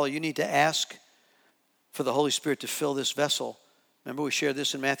 Anna Paula, you need to ask for the Holy Spirit to fill this vessel. Remember, we shared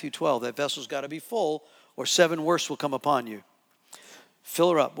this in Matthew 12. That vessel's got to be full, or 7 worse will come upon you.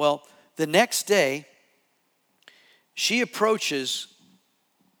 Fill her up. Well, the next day, she approaches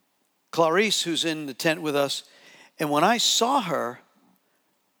Clarice, who's in the tent with us, and when I saw her,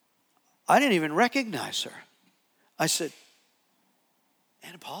 I didn't even recognize her. I said,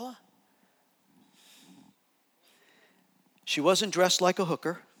 Anna Paula? She wasn't dressed like a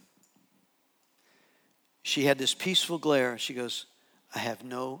hooker. She had this peaceful glare. She goes,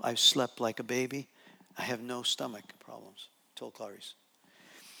 I've slept like a baby. I have no stomach problems, told Clarice.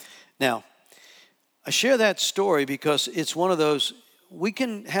 Now, I share that story because it's one of those, we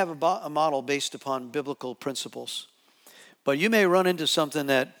can have a model based upon biblical principles, but you may run into something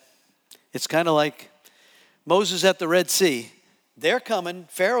that it's kind of like Moses at the Red Sea. They're coming,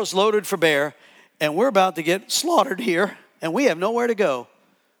 Pharaoh's loaded for bear, and we're about to get slaughtered here, and we have nowhere to go.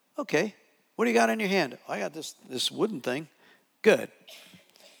 Okay, what do you got in your hand? I got this wooden thing. Good.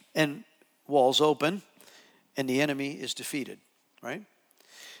 And walls open, and the enemy is defeated, right?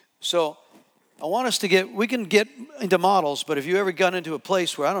 So I want us we can get into models, but if you ever got into a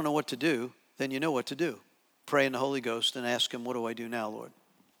place where I don't know what to do, then you know what to do. Pray in the Holy Ghost and ask Him, what do I do now, Lord?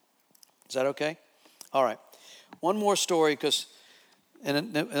 Is that okay? All right. One more story,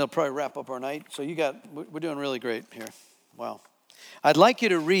 and it'll probably wrap up our night. So we're doing really great here. Wow. I'd like you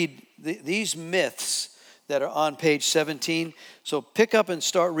to read these myths that are on page 17. So pick up and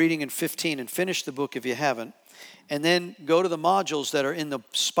start reading in 15 and finish the book if you haven't. And then go to the modules that are in the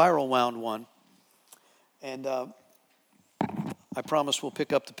spiral wound one. And I promise we'll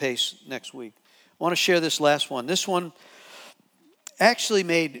pick up the pace next week. I want to share this last one. This one actually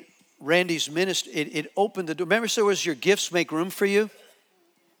made Randy's ministry, it opened the door. Remember, so was your gifts make room for you?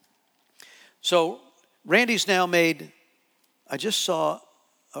 So Randy's now made, I just saw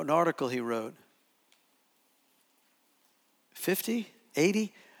an article he wrote, 50,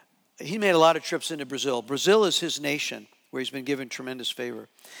 80? He made a lot of trips into Brazil. Brazil is his nation where he's been given tremendous favor.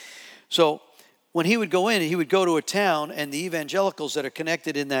 So when he would go in, he would go to a town, and the evangelicals that are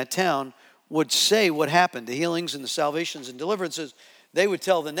connected in that town would say what happened, the healings and the salvations and deliverances. they would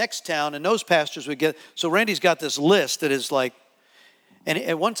tell the next town, and those pastors would get. So Randy's got this list that is like, and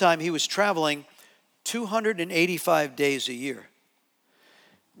at one time he was traveling 285 days a year.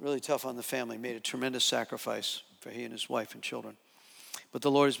 Really tough on the family. Made a tremendous sacrifice for he and his wife and children. But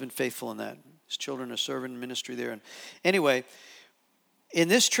the Lord has been faithful in that. His children are serving in ministry there. And anyway, in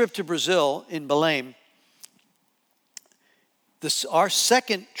this trip to Brazil, in Belém, our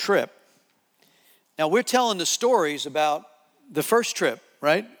second trip, now we're telling the stories about the first trip,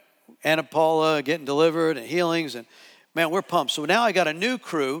 right? Ana Paula getting delivered and healings, and man, we're pumped. So now I got a new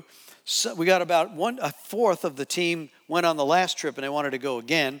crew. So we got about a fourth of the team went on the last trip and they wanted to go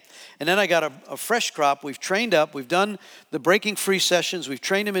again. And then I got a fresh crop. We've trained up. We've done the breaking free sessions. We've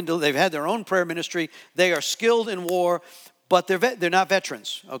trained them into, they've had their own prayer ministry. They are skilled in war, but they're not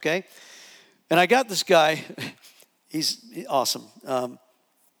veterans, okay? And I got this guy. He's awesome.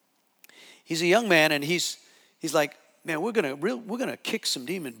 He's a young man, and he's like, man, we're gonna kick some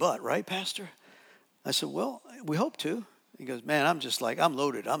demon butt, right, Pastor? I said, well, we hope to. He goes, man, I'm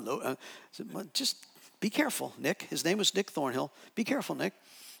loaded. I said, well, just be careful, Nick. His name was Nick Thornhill. Be careful, Nick.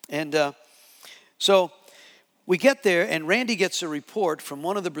 And so we get there, and Randy gets a report from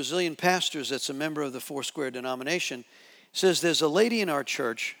one of the Brazilian pastors that's a member of the Foursquare denomination. He says, there's a lady in our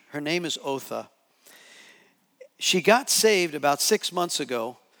church. Her name is Otha. She got saved about 6 months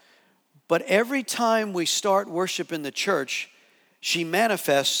ago, but every time we start worship in the church, she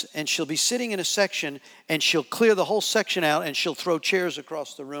manifests, and she'll be sitting in a section, and she'll clear the whole section out, and she'll throw chairs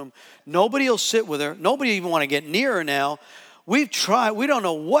across the room. Nobody will sit with her. Nobody even want to get near her now. We've tried. We don't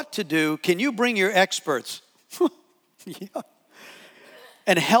know what to do. Can you bring your experts? Yeah.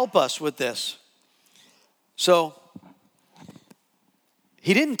 And help us with this. So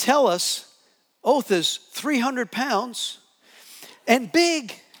he didn't tell us Otha's 300 pounds and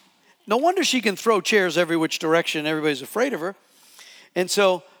big. No wonder she can throw chairs every which direction. Everybody's afraid of her. And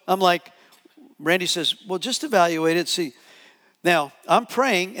so I'm like, Randy says, well, just evaluate it. See, now I'm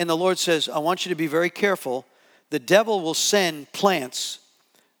praying, and the Lord says, I want you to be very careful. The devil will send plants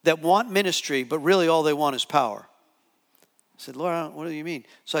that want ministry, but really all they want is power. I said, Lord, what do you mean?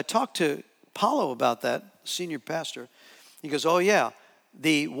 So I talked to Paulo about that, senior pastor. He goes, oh, yeah,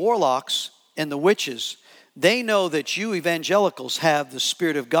 the warlocks and the witches, they know that you evangelicals have the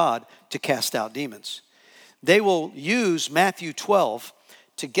Spirit of God to cast out demons. They will use Matthew 12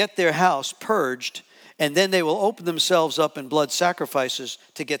 to get their house purged, and then they will open themselves up in blood sacrifices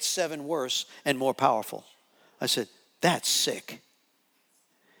to get 7 worse and more powerful. I said, that's sick.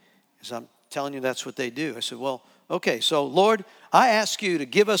 Because I'm telling you that's what they do. I said, well, okay, so Lord, I ask you to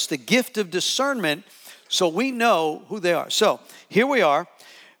give us the gift of discernment so we know who they are. So here we are.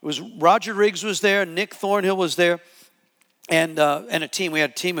 It was Roger Riggs was there, Nick Thornhill was there. And a team. We had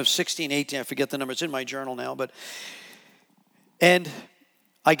a team of 16, 18. I forget the number. It's in my journal now. And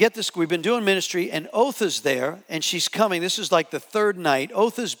I get this. We've been doing ministry, and Otha's there, and she's coming. This is like the third night.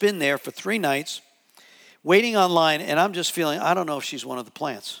 Otha's been there for 3 nights, waiting online, and I'm just feeling, I don't know if she's one of the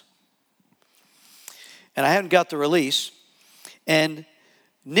plants. And I haven't got the release. And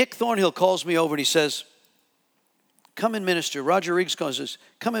Nick Thornhill calls me over, and he says, come and minister. Roger Riggs calls and says,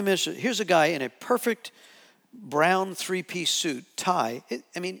 come and minister. Here's a guy in a perfect brown 3-piece suit, tie.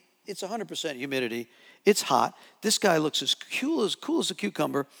 It's 100% humidity. It's hot. This guy looks as cool as a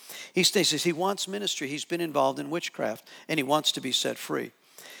cucumber. He says he wants ministry. He's been involved in witchcraft, and he wants to be set free.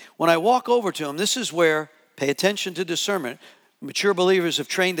 When I walk over to him, this is where, pay attention to discernment. Mature believers have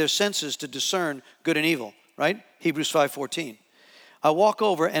trained their senses to discern good and evil, right? Hebrews 5:14. I walk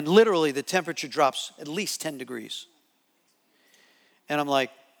over, and literally the temperature drops at least 10 degrees. And I'm like,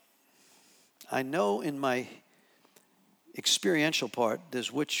 I know in my experiential part,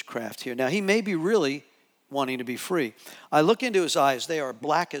 there's witchcraft here. Now, he may be really wanting to be free. I look into his eyes. They are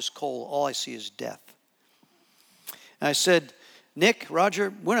black as coal. All I see is death. And I said, Nick,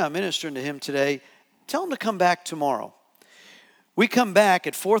 Roger, we're not ministering to him today. Tell him to come back tomorrow. We come back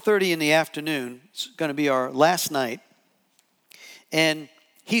at 4:30 in the afternoon. It's going to be our last night. And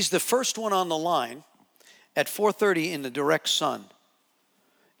he's the first one on the line at 4:30 in the direct sun.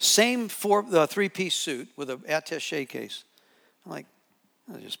 Same 3-piece suit with an attaché case. I'm like,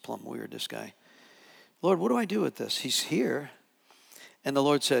 that's just plumb weird, this guy. Lord, what do I do with this? He's here. And the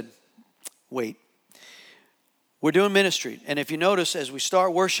Lord said, wait. We're doing ministry. And if you notice, as we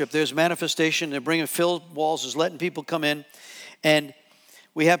start worship, there's manifestation. They're bringing filled walls, is letting people come in. And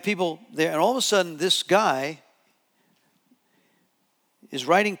we have people there. And all of a sudden, this guy is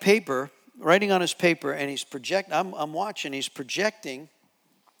writing on his paper, and he's projecting. I'm watching. He's projecting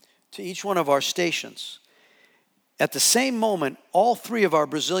to each one of our stations. At the same moment, all 3 of our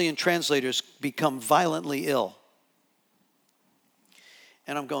Brazilian translators become violently ill.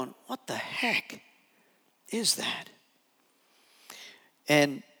 And I'm going, what the heck is that?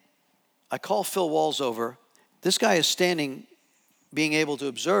 And I call Phil Walls over. This guy is standing, being able to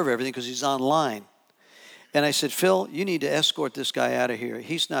observe everything because he's online. And I said, Phil, you need to escort this guy out of here.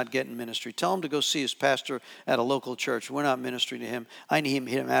 He's not getting ministry. Tell him to go see his pastor at a local church. We're not ministering to him. I need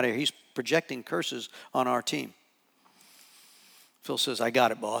him out of here. He's projecting curses on our team. Phil says, I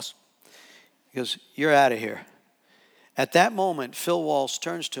got it, boss. He goes, you're out of here. At that moment, Phil Walls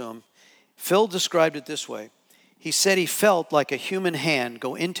turns to him. Phil described it this way. He said he felt like a human hand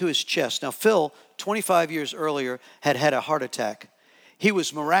go into his chest. Now, Phil, 25 years earlier, had had a heart attack. He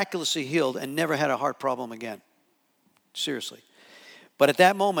was miraculously healed and never had a heart problem again. Seriously. But at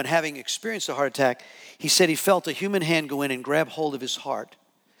that moment, having experienced a heart attack, he said he felt a human hand go in and grab hold of his heart.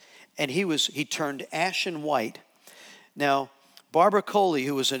 And he turned ashen white. Now, Barbara Coley,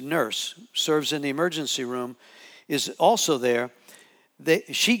 who was a nurse, serves in the emergency room, is also there.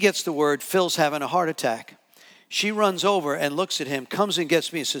 She gets the word, Phil's having a heart attack. She runs over and looks at him, comes and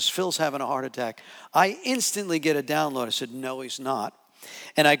gets me and says, Phil's having a heart attack. I instantly get a download. I said, no, he's not.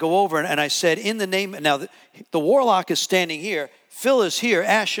 And I go over and I said, in the name, now the warlock is standing here. Phil is here,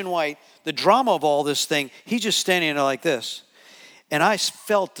 ashen white. The drama of all this thing, he's just standing there like this. And I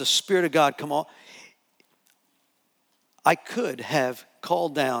felt the Spirit of God come on. I could have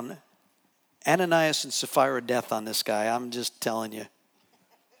called down Ananias and Sapphira death on this guy. I'm just telling you.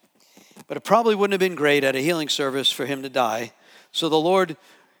 But it probably wouldn't have been great at a healing service for him to die. So the Lord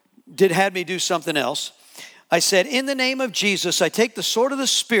had me do something else. I said, in the name of Jesus, I take the sword of the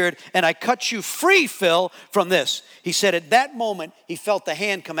Spirit and I cut you free, Phil, from this. He said at that moment, he felt the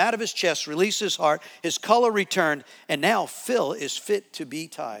hand come out of his chest, release his heart, his color returned, and now Phil is fit to be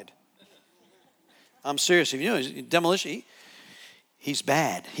tied. I'm serious. If you know, he's demolition, he's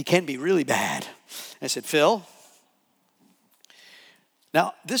bad. He can be really bad. I said, Phil.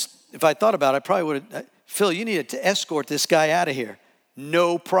 Now, if I thought about it, I probably would have, Phil, you needed to escort this guy out of here.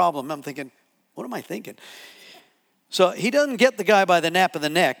 No problem. I'm thinking, what am I thinking? So he doesn't get the guy by the nape of the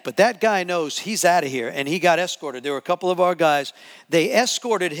neck, but that guy knows he's out of here, and he got escorted. There were a couple of our guys. They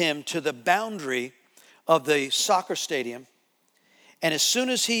escorted him to the boundary of the soccer stadium, and as soon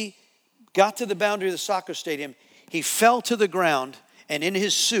as he got to the boundary of the soccer stadium, he fell to the ground, and in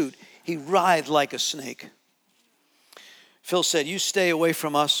his suit, he writhed like a snake. Phil said, you stay away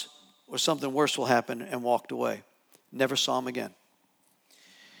from us or something worse will happen, and walked away. Never saw him again.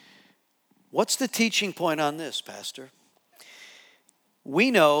 What's the teaching point on this, Pastor?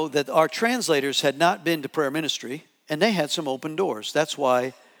 We know that our translators had not been to prayer ministry, and they had some open doors. That's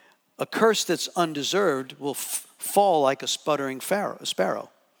why a curse that's undeserved will fall like a sputtering sparrow.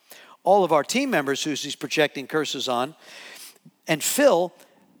 All of our team members who he's projecting curses on, and Phil,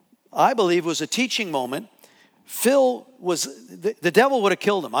 I believe, was a teaching moment. Phil was, the devil would have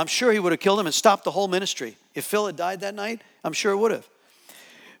killed him. I'm sure he would have killed him and stopped the whole ministry. If Phil had died that night, I'm sure it would have.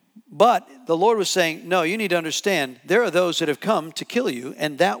 But the Lord was saying, no, you need to understand, there are those that have come to kill you,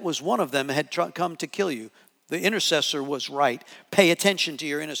 and that was one of them that had come to kill you. The intercessor was right. Pay attention to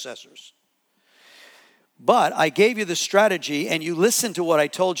your intercessors. But I gave you the strategy, and you listened to what I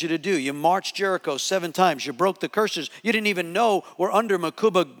told you to do. You marched Jericho 7 times. You broke the curses. You didn't even know we're under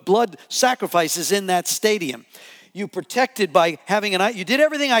Makubah blood sacrifices in that stadium. You protected by having you did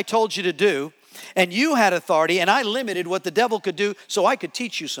everything I told you to do, and you had authority, and I limited what the devil could do so I could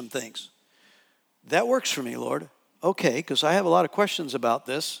teach you some things. That works for me, Lord. Okay, because I have a lot of questions about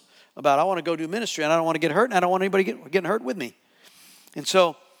this, about I want to go do ministry, and I don't want to get hurt, and I don't want anybody getting hurt with me. And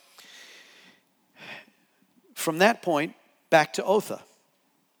so, from that point, back to Otha.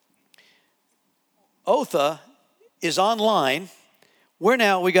 Otha is online.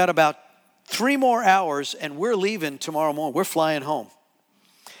 We got about 3 more hours, and we're leaving tomorrow morning. We're flying home.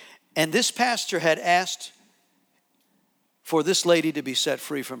 And this pastor had asked for this lady to be set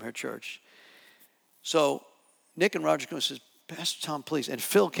free from her church. So Nick and Roger come and says, Pastor Tom, please. And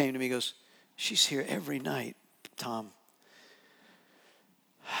Phil came to me and goes, she's here every night, Tom.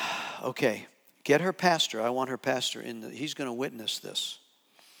 Okay. Get her pastor. I want her pastor he's going to witness this.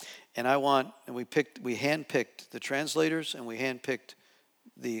 And we handpicked the translators, and we handpicked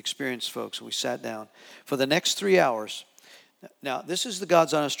the experienced folks, and we sat down. For the next 3 hours, now this is the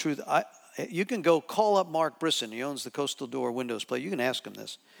God's honest truth. You can go call up Mark Brisson. He owns the Coastal Door Windows Place. You can ask him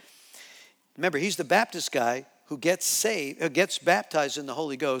this. Remember, he's the Baptist guy who gets baptized in the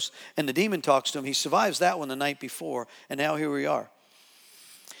Holy Ghost, and the demon talks to him. He survives that one the night before, and now here we are.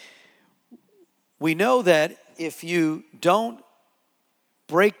 We know that if you don't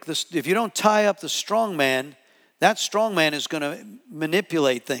tie up the strong man, that strong man is going to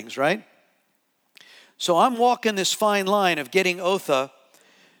manipulate things, right? So I'm walking this fine line of getting Otha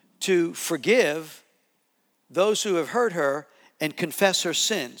to forgive those who have hurt her and confess her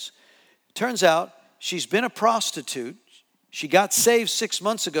sins. Turns out she's been a prostitute. She got saved 6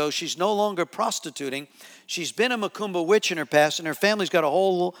 months ago. She's no longer prostituting. She's been a Macumba witch in her past, and her family's got a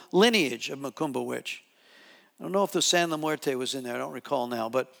whole lineage of Macumba witch. I don't know if the San La Muerte was in there. I don't recall now,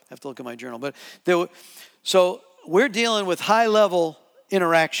 but I have to look at my journal. But so we're dealing with high-level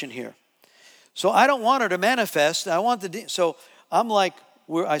interaction here. So I don't want her to manifest. So I'm like,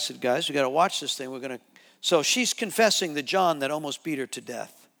 I said, guys, we got to watch this thing. So she's confessing the John that almost beat her to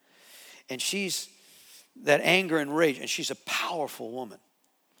death. And she's that anger and rage, and she's a powerful woman.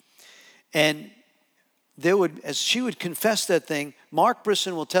 And as she would confess that thing, Mark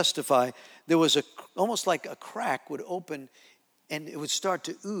Brisson will testify, there was almost like a crack would open, and it would start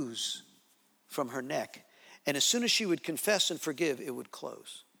to ooze from her neck. And as soon as she would confess and forgive, it would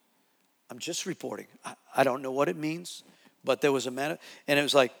close. I'm just reporting. I don't know what it means, but there was and it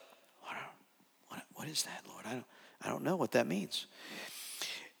was like, what is that, Lord? I don't know what that means.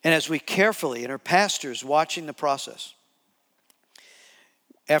 And as we carefully, and her pastor's watching the process,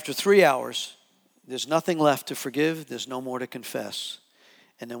 after 3 hours, there's nothing left to forgive, there's no more to confess.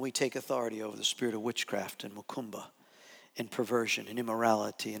 And then we take authority over the spirit of witchcraft and Macumba and perversion and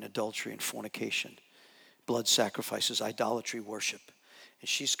immorality and adultery and fornication, blood sacrifices, idolatry, worship. And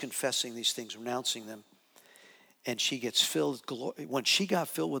she's confessing these things, renouncing them. And she gets filled. When she got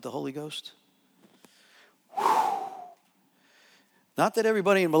filled with the Holy Ghost, not that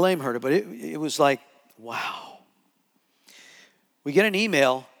everybody in Belém heard it, but it was like, wow. We get an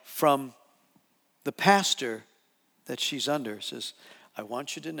email from the pastor that she's under. It says, I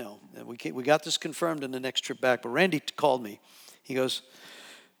want you to know that we got this confirmed in the next trip back, but Randy called me. He goes,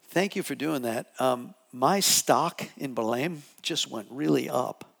 thank you for doing that. My stock in Belém just went really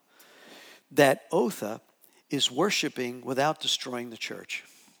up. That Otha is worshiping without destroying the church.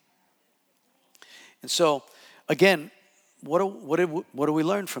 And so, again, what do we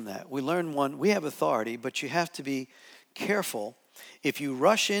learn from that? We learn, one, we have authority, but you have to be careful. If you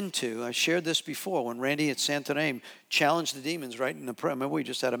rush into, I shared this before, when Randy at Santarém challenged the demons right in the prayer. Remember, we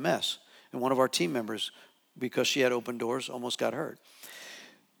just had a mess. And one of our team members, because she had open doors, almost got hurt.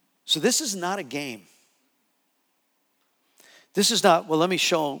 So this is not a game. This is not, well, let me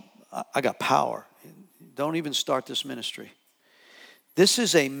show I got power. Don't even start this ministry. This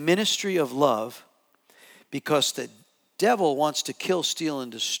is a ministry of love, because the devil wants to kill, steal,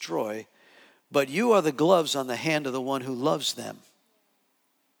 and destroy, but you are the gloves on the hand of the one who loves them.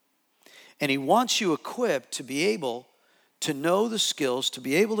 And he wants you equipped to be able to know the skills, to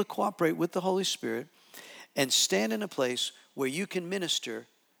be able to cooperate with the Holy Spirit and stand in a place where you can minister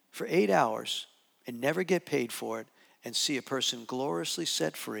for 8 hours and never get paid for it and see a person gloriously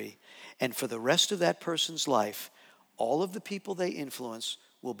set free. And for the rest of that person's life, all of the people they influence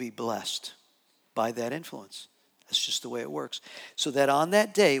will be blessed by that influence. That's just the way it works. So that on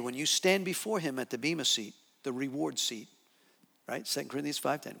that day, when you stand before him at the bema seat, the reward seat, right? 2 Corinthians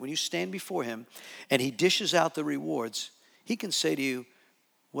 5:10. When you stand before him and he dishes out the rewards, he can say to you,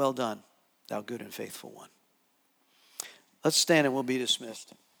 well done, thou good and faithful one. Let's stand and we'll be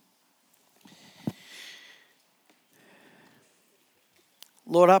dismissed.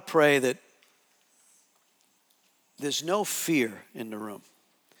 Lord, I pray that there's no fear in the room.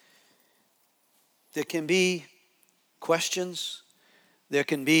 There can be questions. There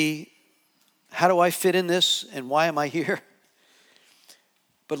can be, how do I fit in this and why am I here?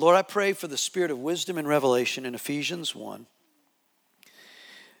 But Lord, I pray for the spirit of wisdom and revelation in Ephesians 1.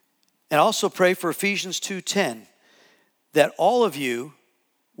 And I also pray for Ephesians 2:10, that all of you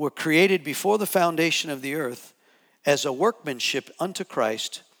were created before the foundation of the earth as a workmanship unto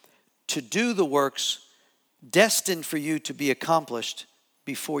Christ, to do the works destined for you to be accomplished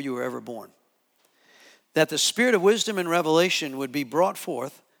before you were ever born. That the spirit of wisdom and revelation would be brought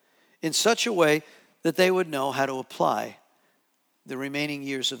forth in such a way that they would know how to apply the remaining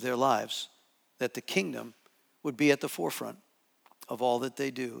years of their lives, that the kingdom would be at the forefront of all that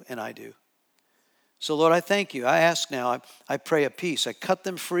they do and I do. So Lord, I thank you. I ask now, I pray a peace. I cut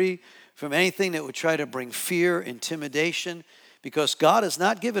them free from anything that would try to bring fear, intimidation, because God has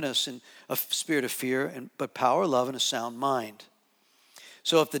not given us a spirit of fear, but power, love, and a sound mind.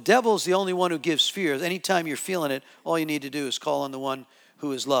 So if the devil is the only one who gives fear, anytime you're feeling it, all you need to do is call on the one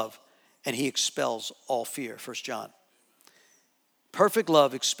who is love, and he expels all fear, 1 John. Perfect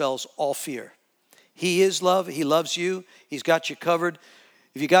love expels all fear. He is love. He loves you. He's got you covered.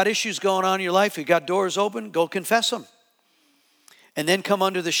 If you got issues going on in your life, if you got doors open, go confess them. And then come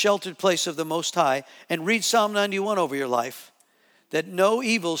under the sheltered place of the Most High and read Psalm 91 over your life, that no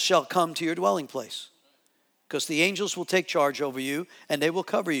evil shall come to your dwelling place. because the angels will take charge over you and they will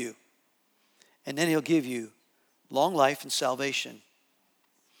cover you. And then he'll give you long life and salvation.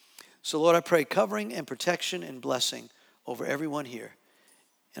 So Lord, I pray covering and protection and blessing over everyone here.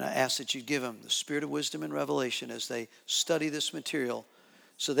 And I ask that you give them the spirit of wisdom and revelation as they study this material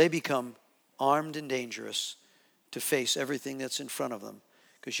so they become armed and dangerous to face everything that's in front of them.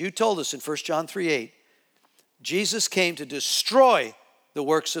 Because you told us in 1 John 3:8, Jesus came to destroy the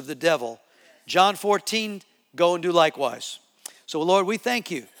works of the devil. John 14, go and do likewise. So Lord, we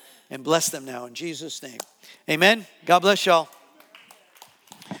thank you and bless them now in Jesus' name. Amen. God bless y'all.